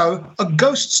also a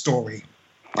ghost story?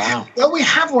 Wow. Well, we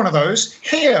have one of those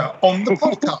here on the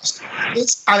podcast.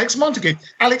 It's Alex Montague.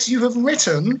 Alex, you have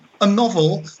written a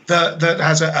novel that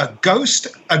has a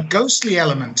ghostly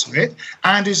element to it,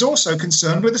 and is also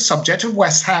concerned with the subject of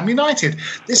West Ham United.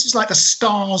 This is like the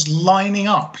stars lining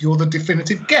up. You're the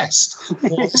definitive guest for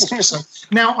this episode.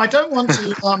 Now, I don't want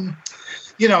to...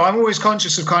 I'm always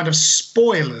conscious of kind of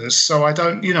spoilers, so I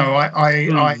don't,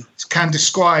 I can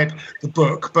describe the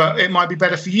book, but it might be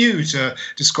better for you to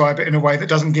describe it in a way that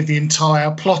doesn't give the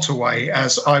entire plot away,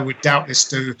 as I would doubtless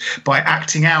do by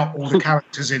acting out all the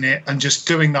characters in it and just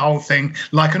doing the whole thing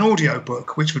like an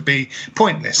audiobook, which would be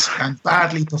pointless and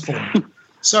badly performed.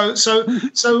 So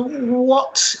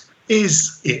what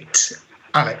is it,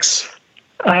 Alex?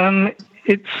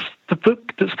 It's the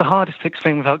book that's the hardest to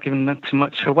explain without giving too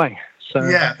much away. So.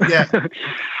 Yeah.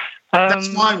 That's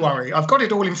my worry. I've got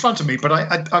it all in front of me, but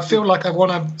I feel like I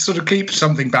want to sort of keep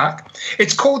something back.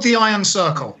 It's called The Iron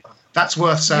Circle. That's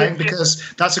worth saying, because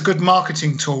that's a good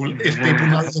marketing tool if people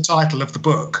know the title of the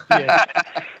book. Yeah.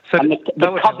 So and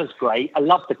the cover's great. I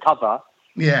love the cover.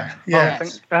 Yeah.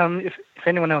 If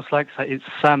anyone else likes that, it's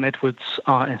Sam Edwards'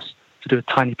 artist, to do a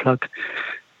tiny plug.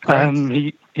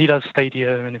 He does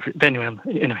Stadia, and anyway,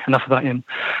 enough about him.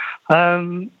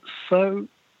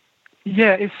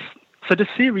 So the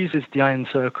series is The Iron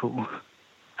Circle,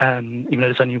 even though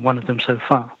there's only one of them so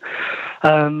far.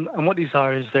 And what these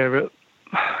are is they're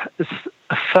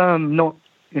a firm, not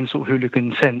in sort of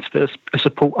hooligan sense, but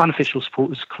a unofficial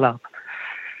supporters club,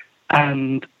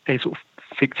 and a sort of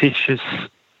fictitious,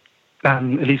 at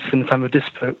least in the time of this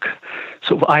book,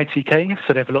 sort of ITK.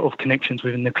 So they have a lot of connections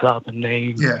within the club, and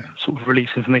they sort of release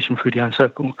information through The Iron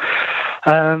Circle.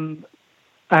 And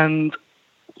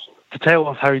the tale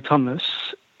of Harry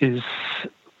Thomas is,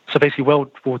 so basically World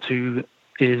War II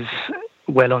is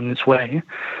well on its way,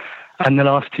 and the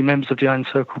last two members of the Iron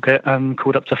Circle get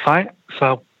called up to fight.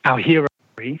 So our hero,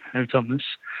 Harry Thomas,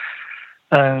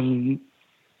 try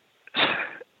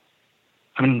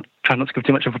not to give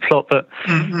too much of a plot, but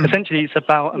essentially it's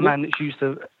about a man that's used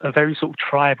a very sort of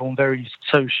tribal and very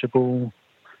sociable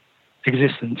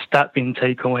existence, that being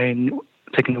taken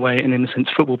away, and in a sense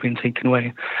football being taken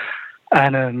away.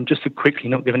 And just to quickly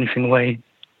not give anything away,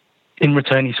 in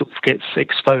return he sort of gets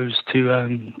exposed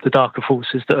to the darker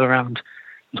forces that are around,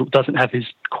 and sort of doesn't have his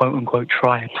quote-unquote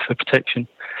tribe for protection.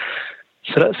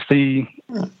 So that's the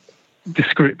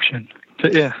description.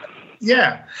 But yeah.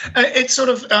 Yeah, it's sort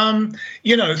of,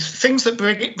 things that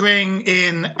bring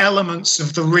in elements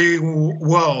of the real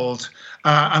world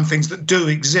and things that do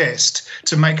exist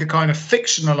to make a kind of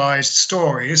fictionalized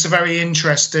story. It's a very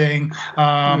interesting,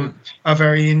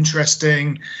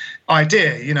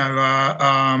 idea.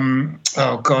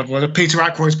 Peter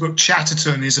Ackroyd's book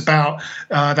Chatterton is about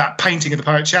that painting of the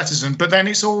poet Chatterton, but then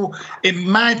it's all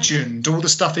imagined. All the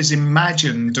stuff is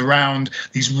imagined around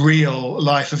these real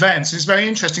life events. It's very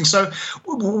interesting. So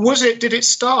did it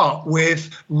start with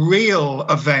real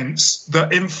events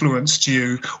that influenced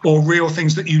you, or real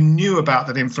things that you knew about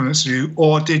that influenced you,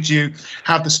 or did you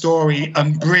have the story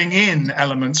and bring in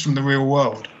elements from the real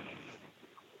world?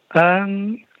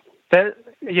 Partly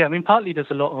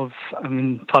there's a lot of,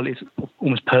 partly it's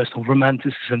almost personal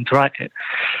romanticism to write it,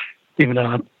 even though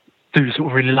I do sort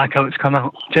of really like how it's come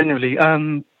out generally.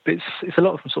 It's a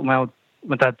lot of sort of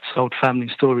my dad's old family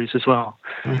stories as well.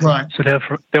 Right. So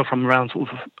they're from around sort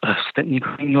of Stepney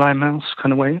Green, Limehouse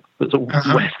kind of way, but sort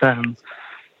of West Ham.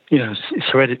 It's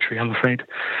hereditary, I'm afraid.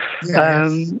 Yeah,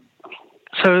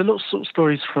 So a lot of sort of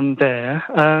stories from there.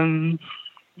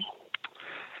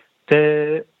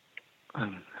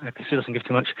 I guess it doesn't give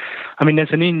too much.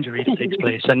 There's an injury that takes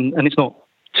place, and it's not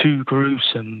too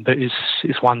gruesome, but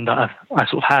it's one that I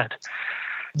sort of had.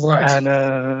 Right. And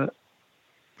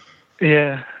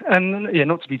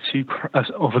not to be too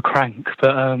of a crank,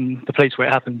 but the place where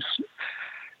it happens,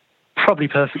 probably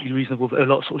perfectly reasonable, but a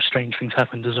lot of sort of strange things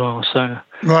happened as well. So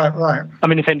right.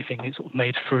 If anything, it sort of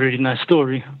made for a really nice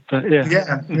story. But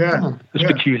it's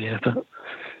peculiar, but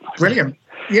brilliant.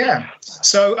 Yeah.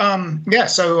 So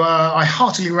I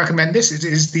heartily recommend this. It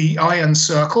is The Iron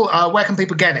Circle. Where can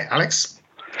people get it, Alex?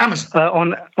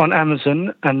 Amazon. On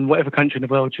Amazon, and whatever country in the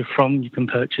world you're from, you can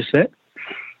purchase it.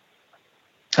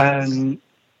 And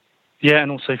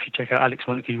also if you check out Alex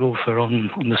Montague Author on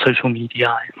the social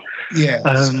media,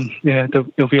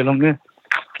 they'll be along there.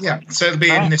 Yeah, so it'll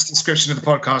be in this description of the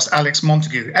podcast. Alex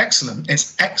Montague, excellent.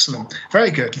 It's excellent.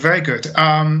 Very good, very good.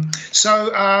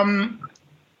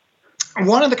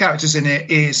 One of the characters in it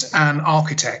is an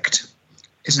architect,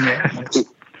 isn't it?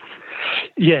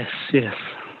 Yes.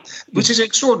 Which is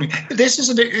extraordinary. This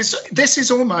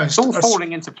is almost all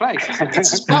falling into place.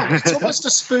 It's almost a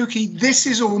spooky. This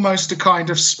is almost a kind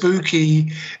of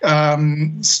spooky,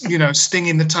 sting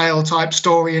in the tail type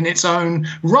story in its own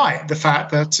right. The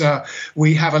fact that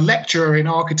we have a lecturer in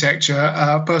architecture,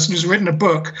 a person who's written a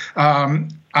book.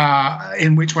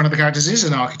 In which one of the characters is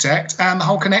an architect, and the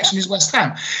whole connection is West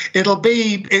Ham.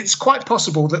 It's quite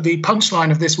possible that the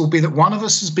punchline of this will be that one of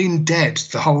us has been dead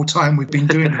the whole time we've been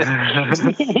doing this,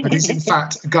 and is in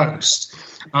fact a ghost.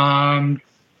 And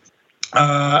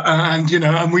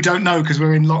we don't know because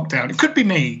we're in lockdown. It could be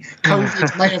me.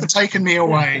 COVID may have taken me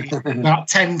away about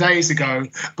 10 days ago,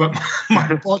 but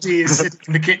my body is sitting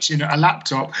in the kitchen at a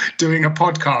laptop doing a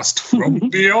podcast from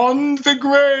beyond the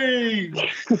grave.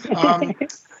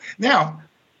 Now,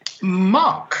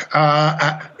 Mark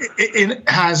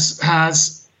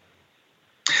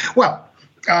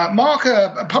Mark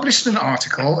published an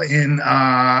article in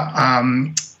a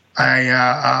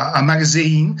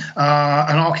magazine,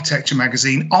 an architecture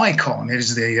magazine, Icon. It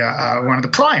is the one of the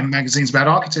prime magazines about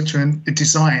architecture and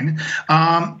design.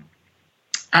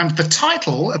 And the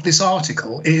title of this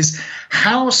article is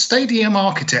How Stadium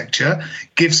Architecture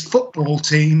Gives Football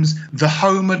Teams the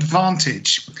Home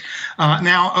Advantage.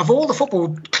 Now, of all the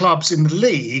football clubs in the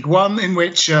league, one in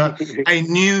which a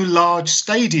new large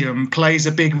stadium plays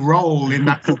a big role in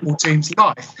that football team's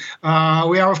life,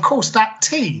 we are, of course, that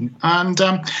team. And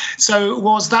so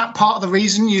was that part of the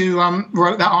reason you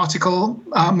wrote that article,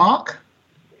 Mark?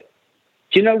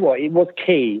 Do you know what? It was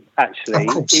key, actually.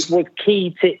 It was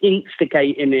key to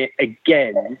instigating it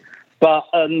again. But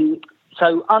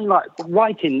so unlike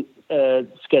writing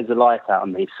scares the life out of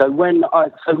me. So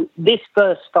this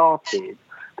first started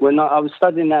when I was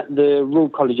studying at the Royal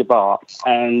College of Art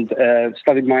and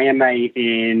studied my MA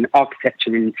in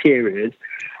architecture and interiors,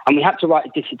 and we had to write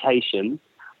a dissertation.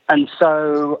 And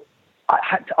so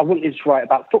I wanted to write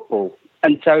about football.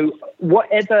 And so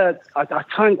whatever, I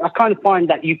kind of find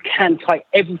that you can tie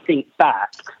everything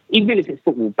back, even if it's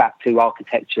football, back to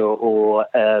architecture or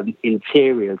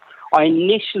interiors.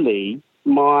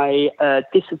 My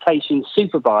dissertation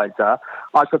supervisor,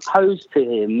 I proposed to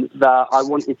him that I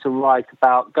wanted to write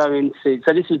about going to,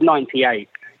 so this was 98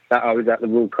 that I was at the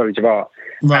Royal College of Art.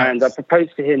 Right. And I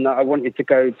proposed to him that I wanted to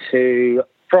go to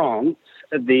France,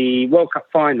 the World Cup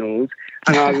finals,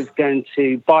 and I was going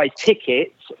to buy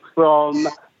tickets from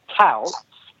touts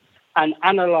and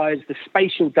analyse the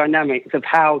spatial dynamics of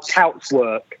how touts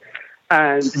work,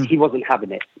 and he wasn't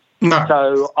having it. No.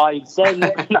 So I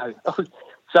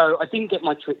didn't get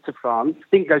my trip to France,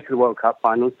 didn't go to the World Cup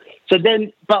finals.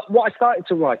 But what I started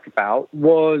to write about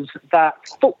was that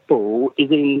football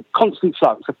is in constant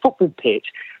flux. A football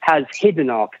pitch has hidden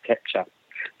architecture.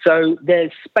 So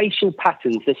there's spatial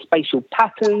patterns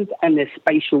and there's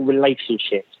spatial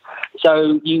relationships.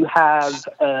 So you have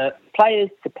players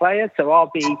to players.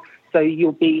 So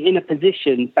you'll be in a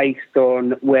position based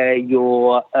on where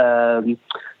your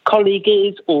colleague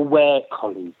is or where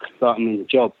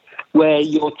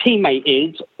your teammate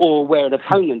is or where an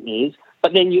opponent is.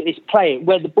 But then it's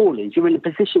where the ball is. You're in a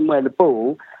position where the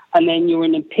ball, and then you're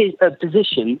in a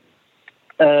position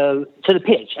to the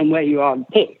pitch and where you are on the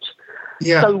pitch.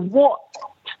 Yeah. So what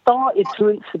started to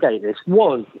instigate this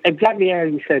was, exactly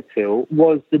as you said, Phil,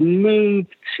 was the move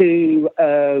to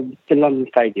the London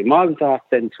Stadium. I was asked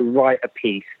then to write a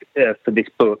piece for this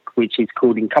book, which is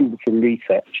called Encompassing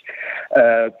Research,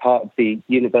 part of the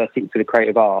University for the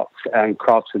Creative Arts and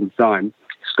Crafts and Design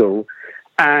School.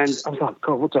 And I was like,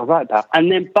 God, what do I write about?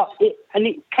 And then,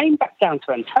 it came back down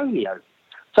to Antonio.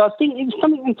 So I think it was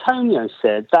something Antonio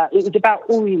said, that it was about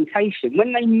orientation.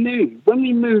 When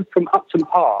we moved from Upton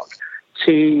Park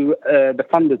to the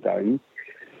Thunderdome,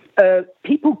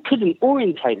 people couldn't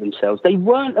orientate themselves. They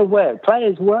weren't aware.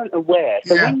 Players weren't aware.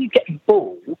 So when you get the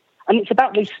ball, and it's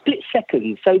about those split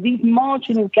seconds. So these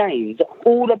marginal gains are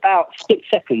all about split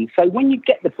seconds. So when you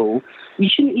get the ball, you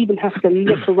shouldn't even have to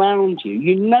look around you.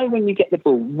 You know when you get the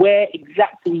ball where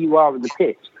exactly you are on the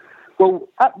pitch. Well,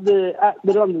 at the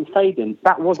London Stadium,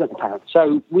 that wasn't apparent.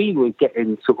 So we were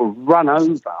getting sort of run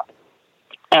over,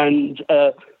 and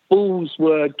balls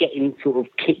were getting sort of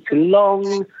kicked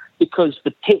along because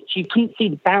the pitch, you couldn't see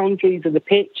the boundaries of the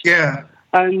pitch. Yeah.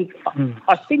 And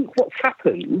I think what's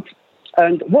happened,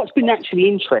 and what's been actually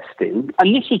interesting,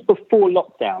 and this was before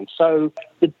lockdown, so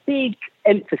the big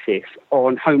emphasis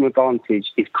on home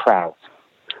advantage is crowds.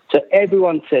 So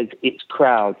everyone says it's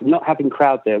crowd, not having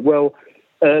crowd there. Well,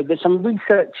 there's some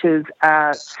researchers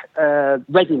at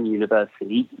Reading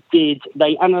University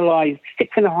they analysed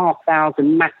 6,500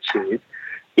 matches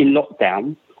in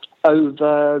lockdown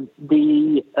over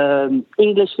the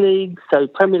English League, so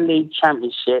Premier League,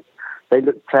 Championship. They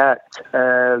looked at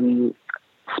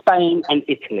Spain and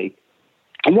Italy.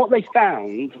 And what they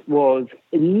found was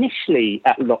initially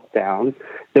at lockdown,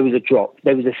 there was a drop.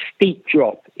 There was a steep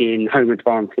drop in home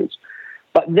advantage.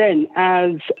 But then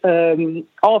after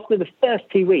the first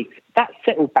 2 weeks, that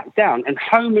settled back down, and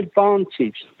home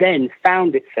advantage then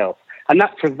found itself, and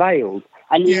that prevailed.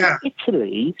 And in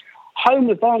Italy, home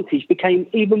advantage became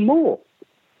even more.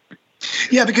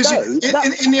 Yeah, because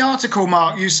in the article,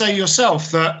 Mark, you say yourself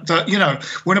that you know,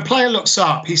 when a player looks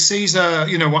up, he sees a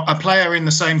player in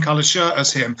the same coloured shirt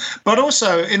as him, but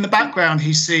also in the background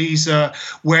he sees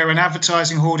where an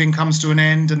advertising hoarding comes to an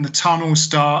end and the tunnel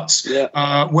starts,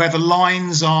 where the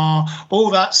lines are, all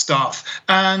that stuff,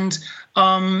 and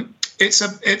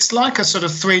it's like a sort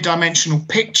of three-dimensional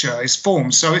picture is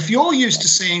formed. So if you're used to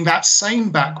seeing that same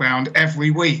background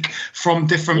every week from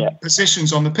different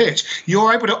positions on the pitch,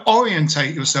 you're able to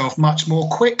orientate yourself much more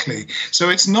quickly. So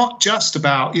it's not just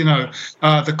about,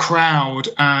 the crowd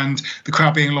and the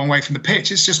crowd being a long way from the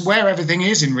pitch. It's just where everything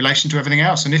is in relation to everything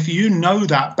else. And if you know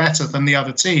that better than the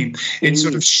other team, it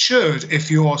sort of should, if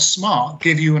you're smart,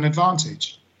 give you an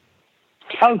advantage.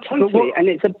 Oh, totally. And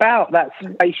it's about that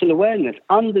spatial awareness,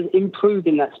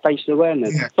 improving that spatial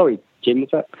awareness. Yeah. Sorry, Jim, was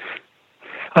that?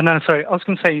 Oh, no, sorry. I was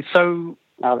going to say, so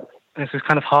this is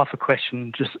kind of half a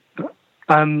question. Just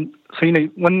when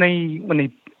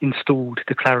they installed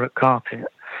the claret carpet,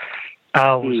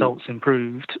 our results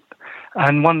improved.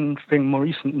 And one thing more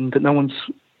recent that no one's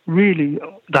really,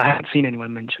 that I haven't seen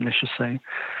anyone mention, let's just say,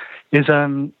 is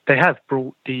they have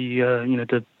brought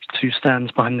the two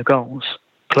stands behind the goals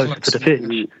closer to the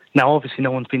pitch. Now, obviously,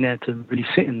 no one's been there to really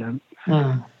sit in them.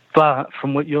 But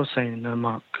from what you're saying,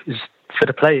 Mark, is for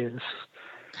the players,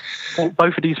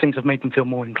 both of these things have made them feel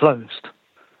more enclosed,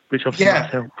 which obviously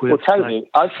must help with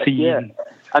seeing.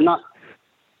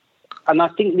 And I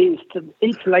think the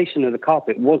installation of the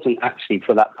carpet wasn't actually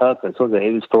for that purpose, was it?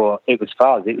 It was for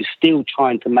us. It was still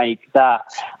trying to make that.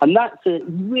 And that's a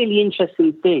really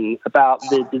interesting thing about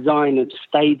the design of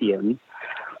stadium.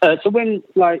 So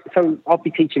I'll be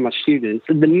teaching my students,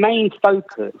 and the main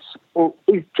focus,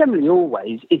 is generally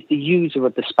always, is the user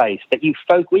of the space. That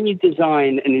when you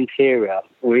design an interior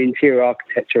or interior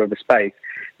architecture of a space,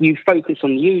 you focus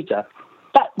on the user.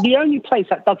 The only place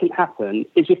that doesn't happen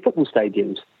is with football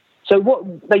stadiums.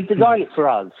 So they design it for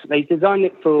us. They design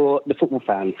it for the football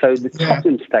fans. So the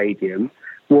Tottenham Stadium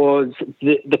was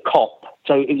the COP.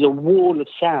 So it was a wall of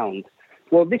sound.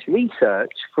 Well, this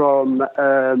research from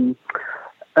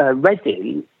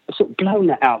Reading sort of blown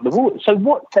that out the water. So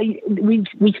we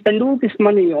spend all this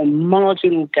money on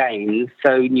marginal gains,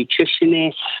 so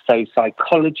nutritionists, so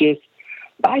psychologists,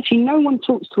 but actually no one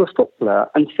talks to a footballer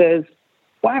and says,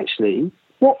 well, actually,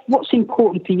 what's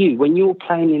important to you when you're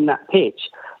playing in that pitch?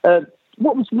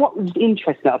 What was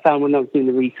interesting that I found when I was doing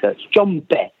the research, John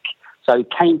Beck, so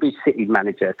Cambridge City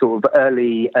manager, sort of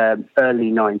early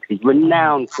 90s,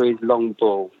 renowned for his long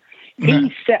ball.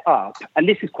 He set up, and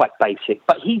this is quite basic,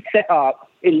 but he set up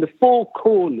in the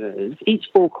each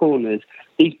four corners,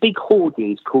 these big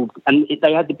hoardings and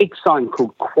they had the big sign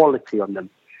called quality on them.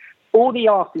 All he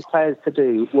asked his players to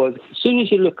do was, as soon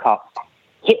as you look up,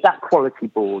 hit that quality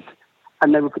board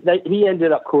and he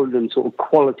ended up calling them sort of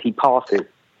quality passes.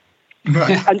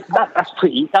 Right. And that's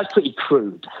pretty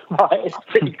crude, right?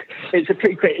 It's a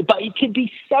pretty crude, but it could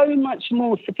be so much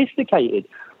more sophisticated.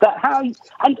 That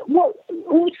what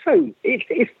also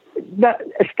that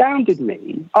astounded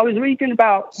me. I was reading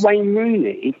about Wayne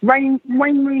Rooney. Wayne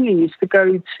Rooney used to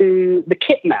go to the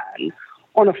kit man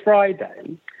on a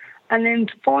Friday, and then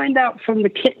to find out from the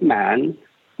kit man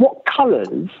what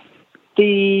colours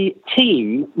the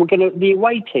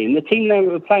away team, the team they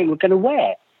were playing, were going to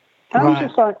wear. And I'm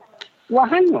just like, well,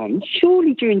 hang on.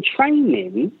 Surely during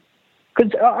training,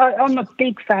 because I'm a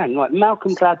big fan. Like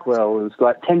Malcolm Gladwell was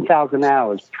like 10,000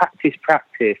 hours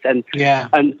practice, and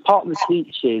part of the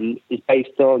teaching is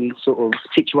based on sort of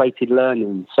situated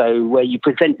learning. So where you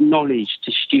present knowledge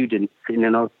to students in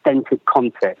an authentic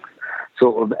context,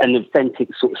 sort of an authentic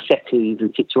sort of settings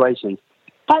and situations.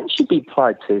 That should be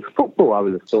applied to football, I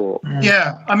would have thought.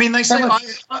 Yeah, I mean, they say.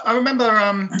 I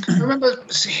remember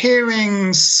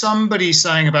hearing somebody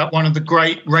saying about one of the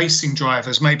great racing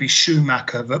drivers, maybe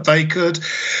Schumacher, that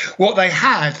what they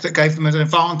had that gave them an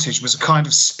advantage was a kind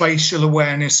of spatial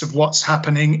awareness of what's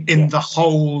happening in the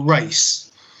whole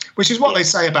race. Which is what they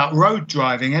say about road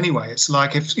driving anyway. It's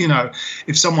like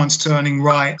if someone's turning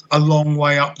right a long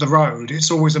way up the road, it's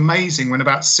always amazing when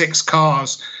about 6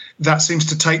 cars, that seems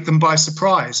to take them by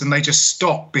surprise, and they just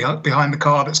stop behind the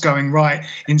car that's going right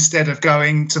instead of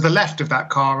going to the left of that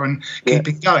car and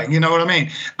keeping going. You know what I mean?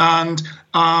 And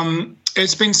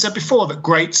it's been said before that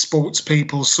great sports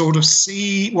people sort of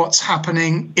see what's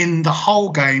happening in the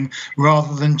whole game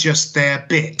rather than just their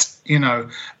bit.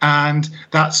 And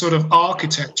that sort of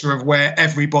architecture of where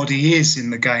everybody is in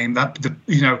the game,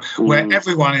 where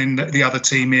everyone in the other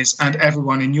team is and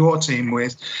everyone in your team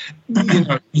with,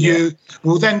 you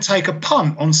will then take a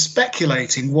punt on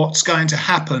speculating what's going to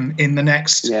happen in the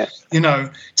next,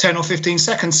 10 or 15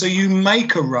 seconds. So you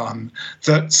make a run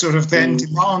that sort of then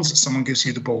demands that someone gives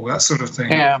you the ball, that sort of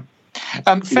thing. Yeah.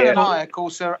 Phil and I, of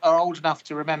course, are old enough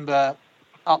to remember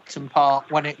Upton Park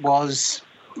when it was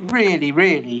really,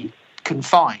 really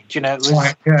confined.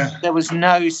 There was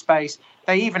no space.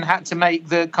 They even had to make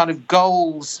the kind of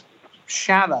goals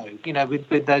shallow,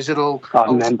 with those little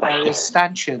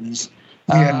stanchions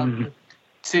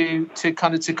to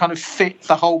kind of fit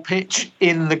the whole pitch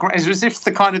in the ground. It was as if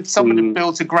someone had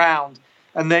built a ground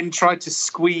and then tried to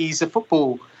squeeze a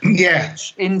football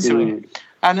pitch into it.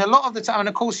 And a lot of the time, and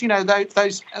of course,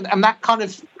 those and that kind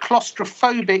of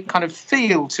claustrophobic kind of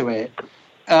feel to it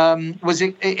was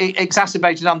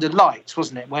exacerbated under lights,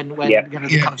 wasn't it? When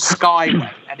the kind of sky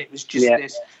went, and it was just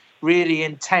this really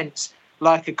intense,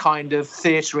 like a kind of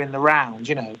theatre in the round,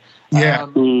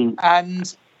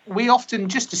 And we often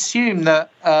just assume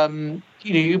that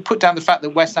you put down the fact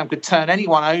that West Ham could turn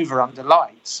anyone over under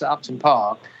lights at Upton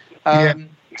Park to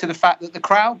the fact that the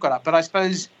crowd got up. But I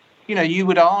suppose you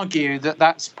would argue that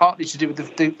that's partly to do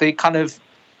with the kind of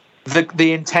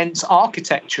the intense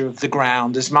architecture of the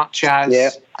ground as much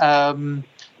as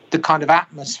the kind of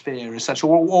atmosphere as such,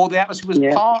 or the atmosphere was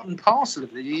part and parcel of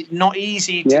it. Not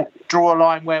easy to draw a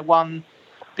line where one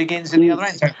begins and the other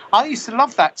ends. I used to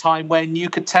love that time when you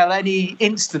could tell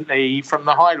instantly from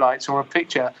the highlights or a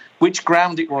picture which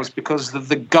ground it was because of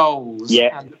the goals,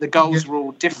 and the goals were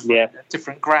all different at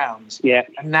different grounds.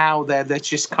 And now they're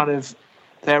just kind of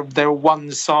they're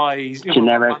one size.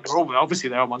 Generic. Obviously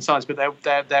they're on one size, but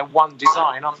they're one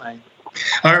design, aren't they?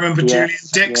 I remember Julian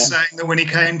Dix saying that when he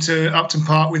came to Upton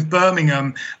Park with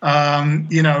Birmingham, and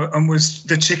was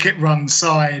the Chicket Run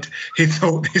side, he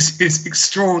thought this is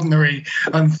extraordinary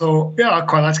and thought, I'd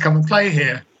quite like to come and play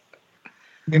here.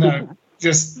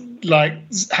 Just like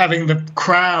having the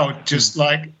crowd just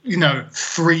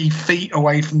 3 feet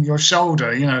away from your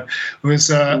shoulder, was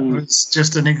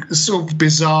just a sort of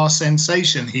bizarre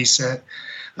sensation, he said.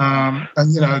 And,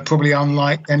 probably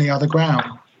unlike any other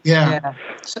ground. Yeah.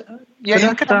 So, you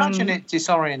can imagine it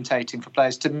disorientating for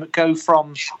players to go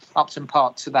from Upton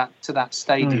Park to that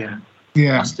stadium.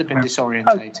 Yeah. Must have been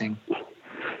disorientating.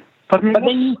 But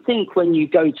then you think when you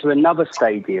go to another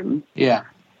stadium,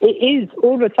 it is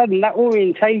all of a sudden that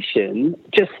orientation,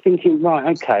 just thinking,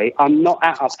 right, okay, I'm not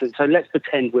at Upton, so let's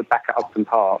pretend we're back at Upton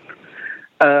Park.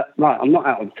 Right, I'm not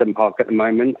at Upton Park at the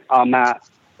moment. I'm at,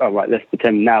 let's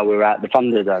pretend now we're at the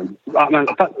Thunderdome.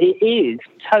 But it is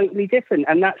totally different.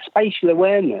 And that spatial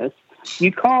awareness,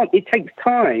 it takes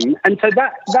time. And so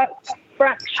that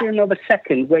fraction of a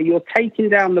second where you're taking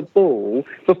down the ball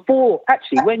before,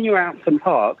 actually, when you're at Upton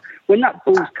Park, when that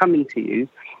ball's coming to you,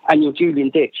 and you're Julian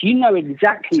Dix, you know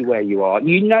exactly where you are.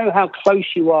 You know how close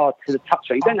you are to the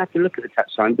touchline. You don't have to look at the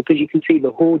touchline because you can see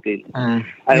the hoarding.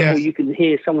 Or you can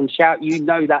hear someone shout. You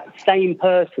know that same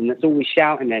person that's always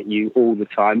shouting at you all the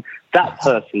time, that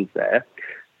person's there.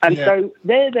 And so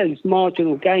they're those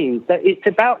marginal gains. That it's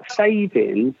about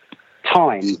saving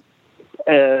time,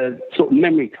 sort of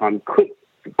memory time, quick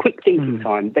thinking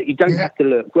time, that you don't have to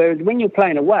look. Whereas when you're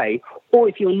playing away, or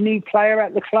if you're a new player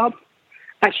at the club,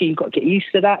 actually you've got to get used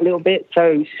to that a little bit.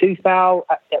 So Soufal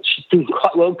actually doing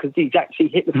quite well because he's actually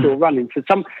hit the floor running. So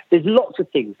there's lots of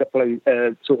things that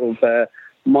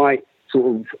might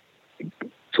sort of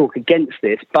talk against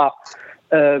this, but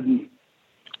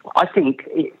I think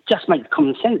it just makes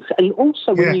common sense. And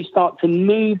also when you start to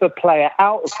move a player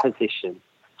out of position,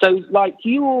 so like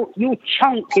you'll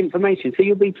chunk information. So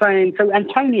you'll be playing, so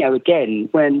Antonio again,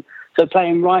 playing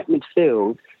right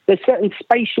midfield, there's certain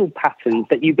spatial patterns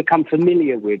that you become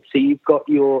familiar with. So you've got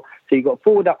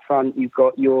forward up front, you've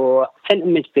got your centre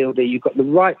midfielder, you've got the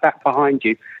right back behind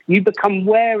you. You become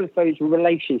aware of those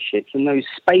relationships and those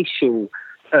spatial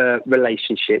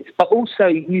relationships, but also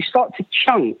you start to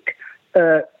chunk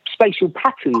spatial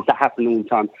patterns that happen all the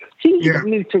time. So you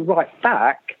move to right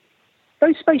back,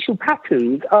 those spatial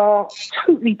patterns are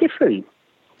totally different.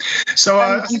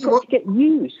 So you've got to get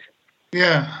used.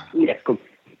 Yeah. Yeah, good.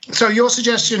 So your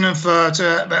suggestion of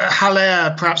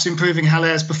Haller, perhaps improving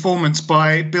Haller's performance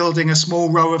by building a small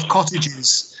row of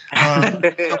cottages in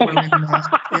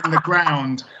the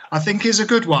ground, I think is a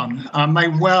good one. May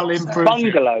well improve.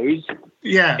 Bungalows.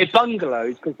 Yeah. It's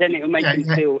bungalows, because then it'll make him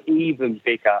feel even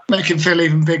bigger. Make him feel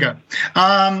even bigger.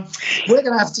 We're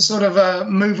going to have to sort of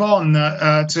move on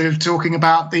to talking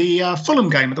about the Fulham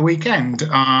game at the weekend.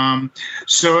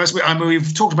 So as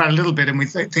we've talked about a little bit, and we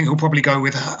think he'll probably go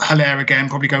with Haller again,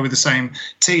 probably go with the same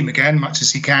team again, much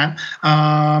as he can.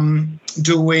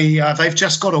 They've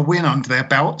just got a win under their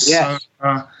belts, so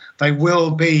they will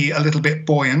be a little bit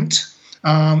buoyant.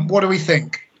 What do we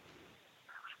think?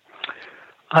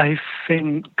 I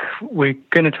think we're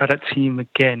going to try that team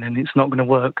again, and it's not going to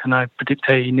work. And I predict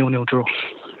a 0-0 draw.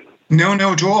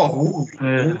 0-0 draw. Ooh.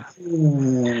 Yeah.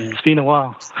 Ooh. It's been a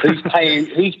while. Who's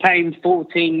paying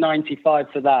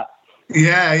 $14.95 for that?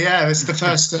 Yeah. It's the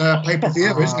first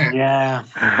pay-per-view, isn't it? Yeah.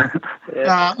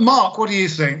 Mark, what do you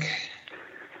think?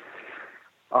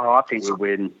 I think we'll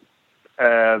win.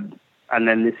 And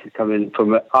then this is coming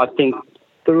from, I think,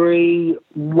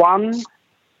 3-1.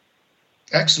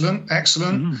 Excellent.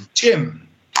 Jim?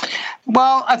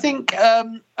 Well, I think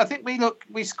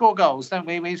we score goals, don't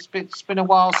we? It's been a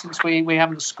while since we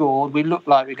haven't scored. We look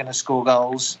like we're going to score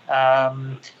goals.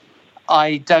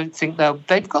 I don't think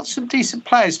they've got some decent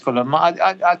players, Fulham.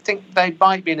 I think they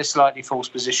might be in a slightly false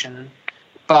position,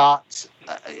 but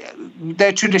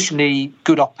they're traditionally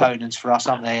good opponents for us,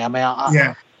 aren't they? I mean,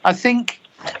 I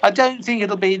don't think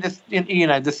it'll be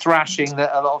the thrashing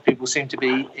that a lot of people seem to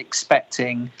be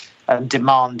expecting and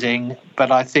demanding,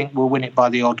 but I think we'll win it by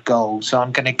the odd goal. So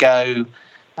I'm going to go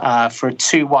for a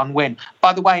 2-1 win.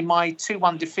 By the way, my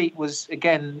 2-1 defeat was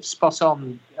again spot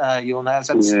on. You'll know,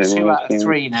 that's 2 out of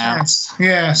 3 now.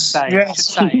 Yes.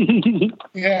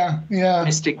 Yeah.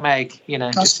 Mystic Meg,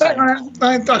 I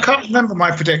can't remember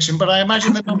my prediction, but I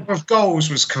imagine the number of goals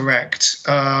was correct.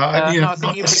 I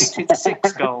think you predicted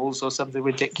 6 goals or something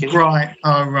ridiculous. Right.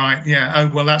 Oh, right. Yeah. Oh,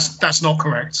 well, that's not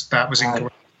correct. That was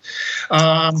incorrect.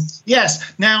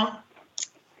 Yes. Now.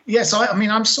 Yes, I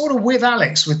mean, I'm sort of with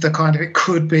Alex with the kind of it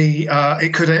could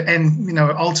end,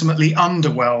 ultimately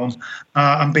underwhelm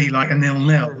and be like a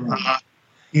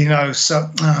 0-0. So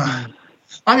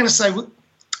I'm going to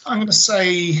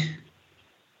say.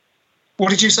 What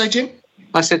did you say, Jim?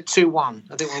 I said 2-1.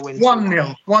 I think we'll win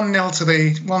 1-0.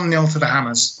 1-0 to the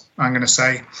Hammers. I'm going to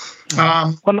say.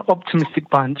 One optimistic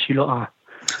bunch you lot are.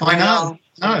 I know.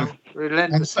 No,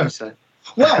 relentlessly so.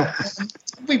 Well,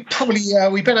 we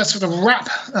better sort of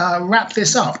wrap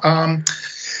this up.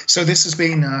 So this has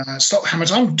been Stop Hammer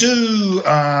Time. Do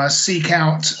seek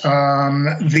out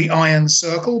The Iron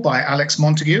Circle by Alex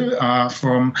Montague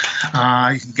from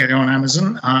you can get it on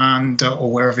Amazon and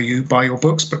or wherever you buy your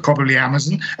books, but probably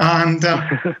Amazon. And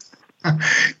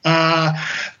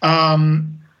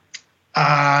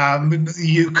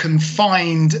you can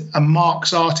find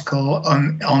Mark's article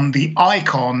on the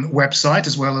Icon website,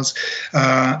 as well as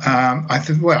I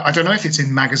don't know if it's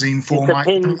in magazine form. There's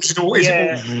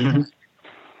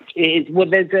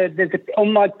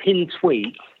on my pinned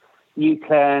tweet. You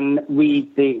can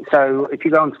read so if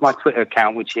you go onto my Twitter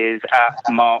account, which is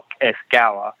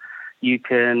 @MarkSGower, you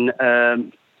can.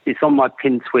 It's on my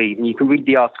pinned tweet, and you can read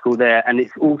the article there. And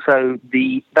it's also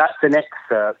that's an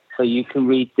excerpt, so you can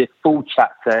read the full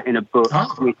chapter in a book,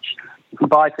 which you can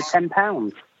buy for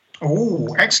 £10.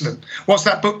 Oh, excellent. What's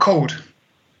that book called?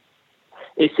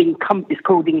 It's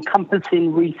called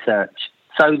Encompassing Research.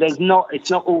 So it's not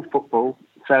all football.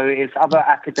 So it's other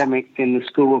academics in the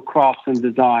School of Crafts and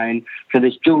Design. So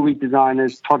there's jewellery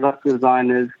designers, product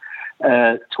designers,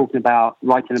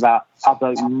 writing about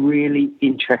other really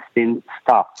interesting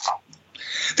stuff.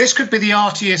 This could be the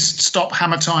artiest Stop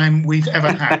Hammer Time we've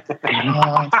ever had.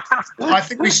 I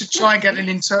think we should try and get an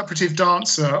interpretive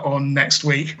dancer on next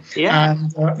week. Yeah.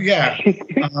 And,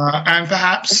 and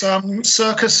perhaps some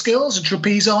circus skills, a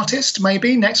trapeze artist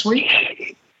maybe next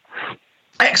week.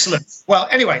 Excellent. Well,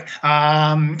 anyway,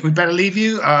 we'd better leave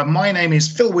you. My name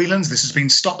is Phil Whelans. This has been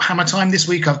Stop Hammer Time. This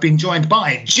week I've been joined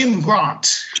by Jim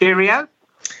Grant. Cheerio.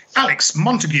 Alex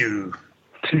Montague.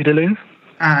 Toodaloo.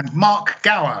 And Mark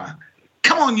Gower.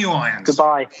 Come on, you irons.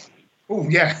 Goodbye. Oh,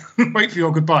 yeah. Wait for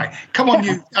your goodbye. Come on,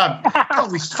 you.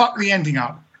 God, we fucked the ending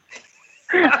up.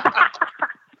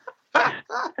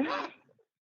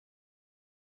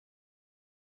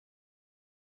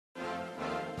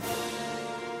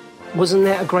 Wasn't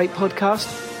that a great podcast?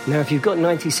 Now, if you've got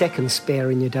 90 seconds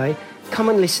spare in your day, come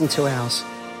and listen to ours.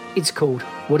 It's called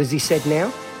What Has He Said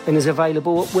Now? And is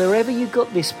available wherever you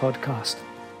got this podcast.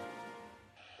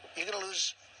 You're going to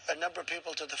lose a number of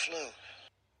people to the flu.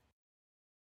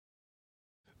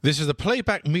 This is a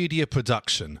Playback Media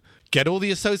production. Get all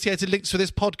the associated links for this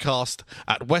podcast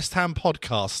at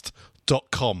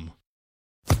westhampodcast.com.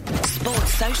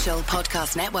 Sports Social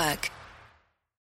Podcast Network.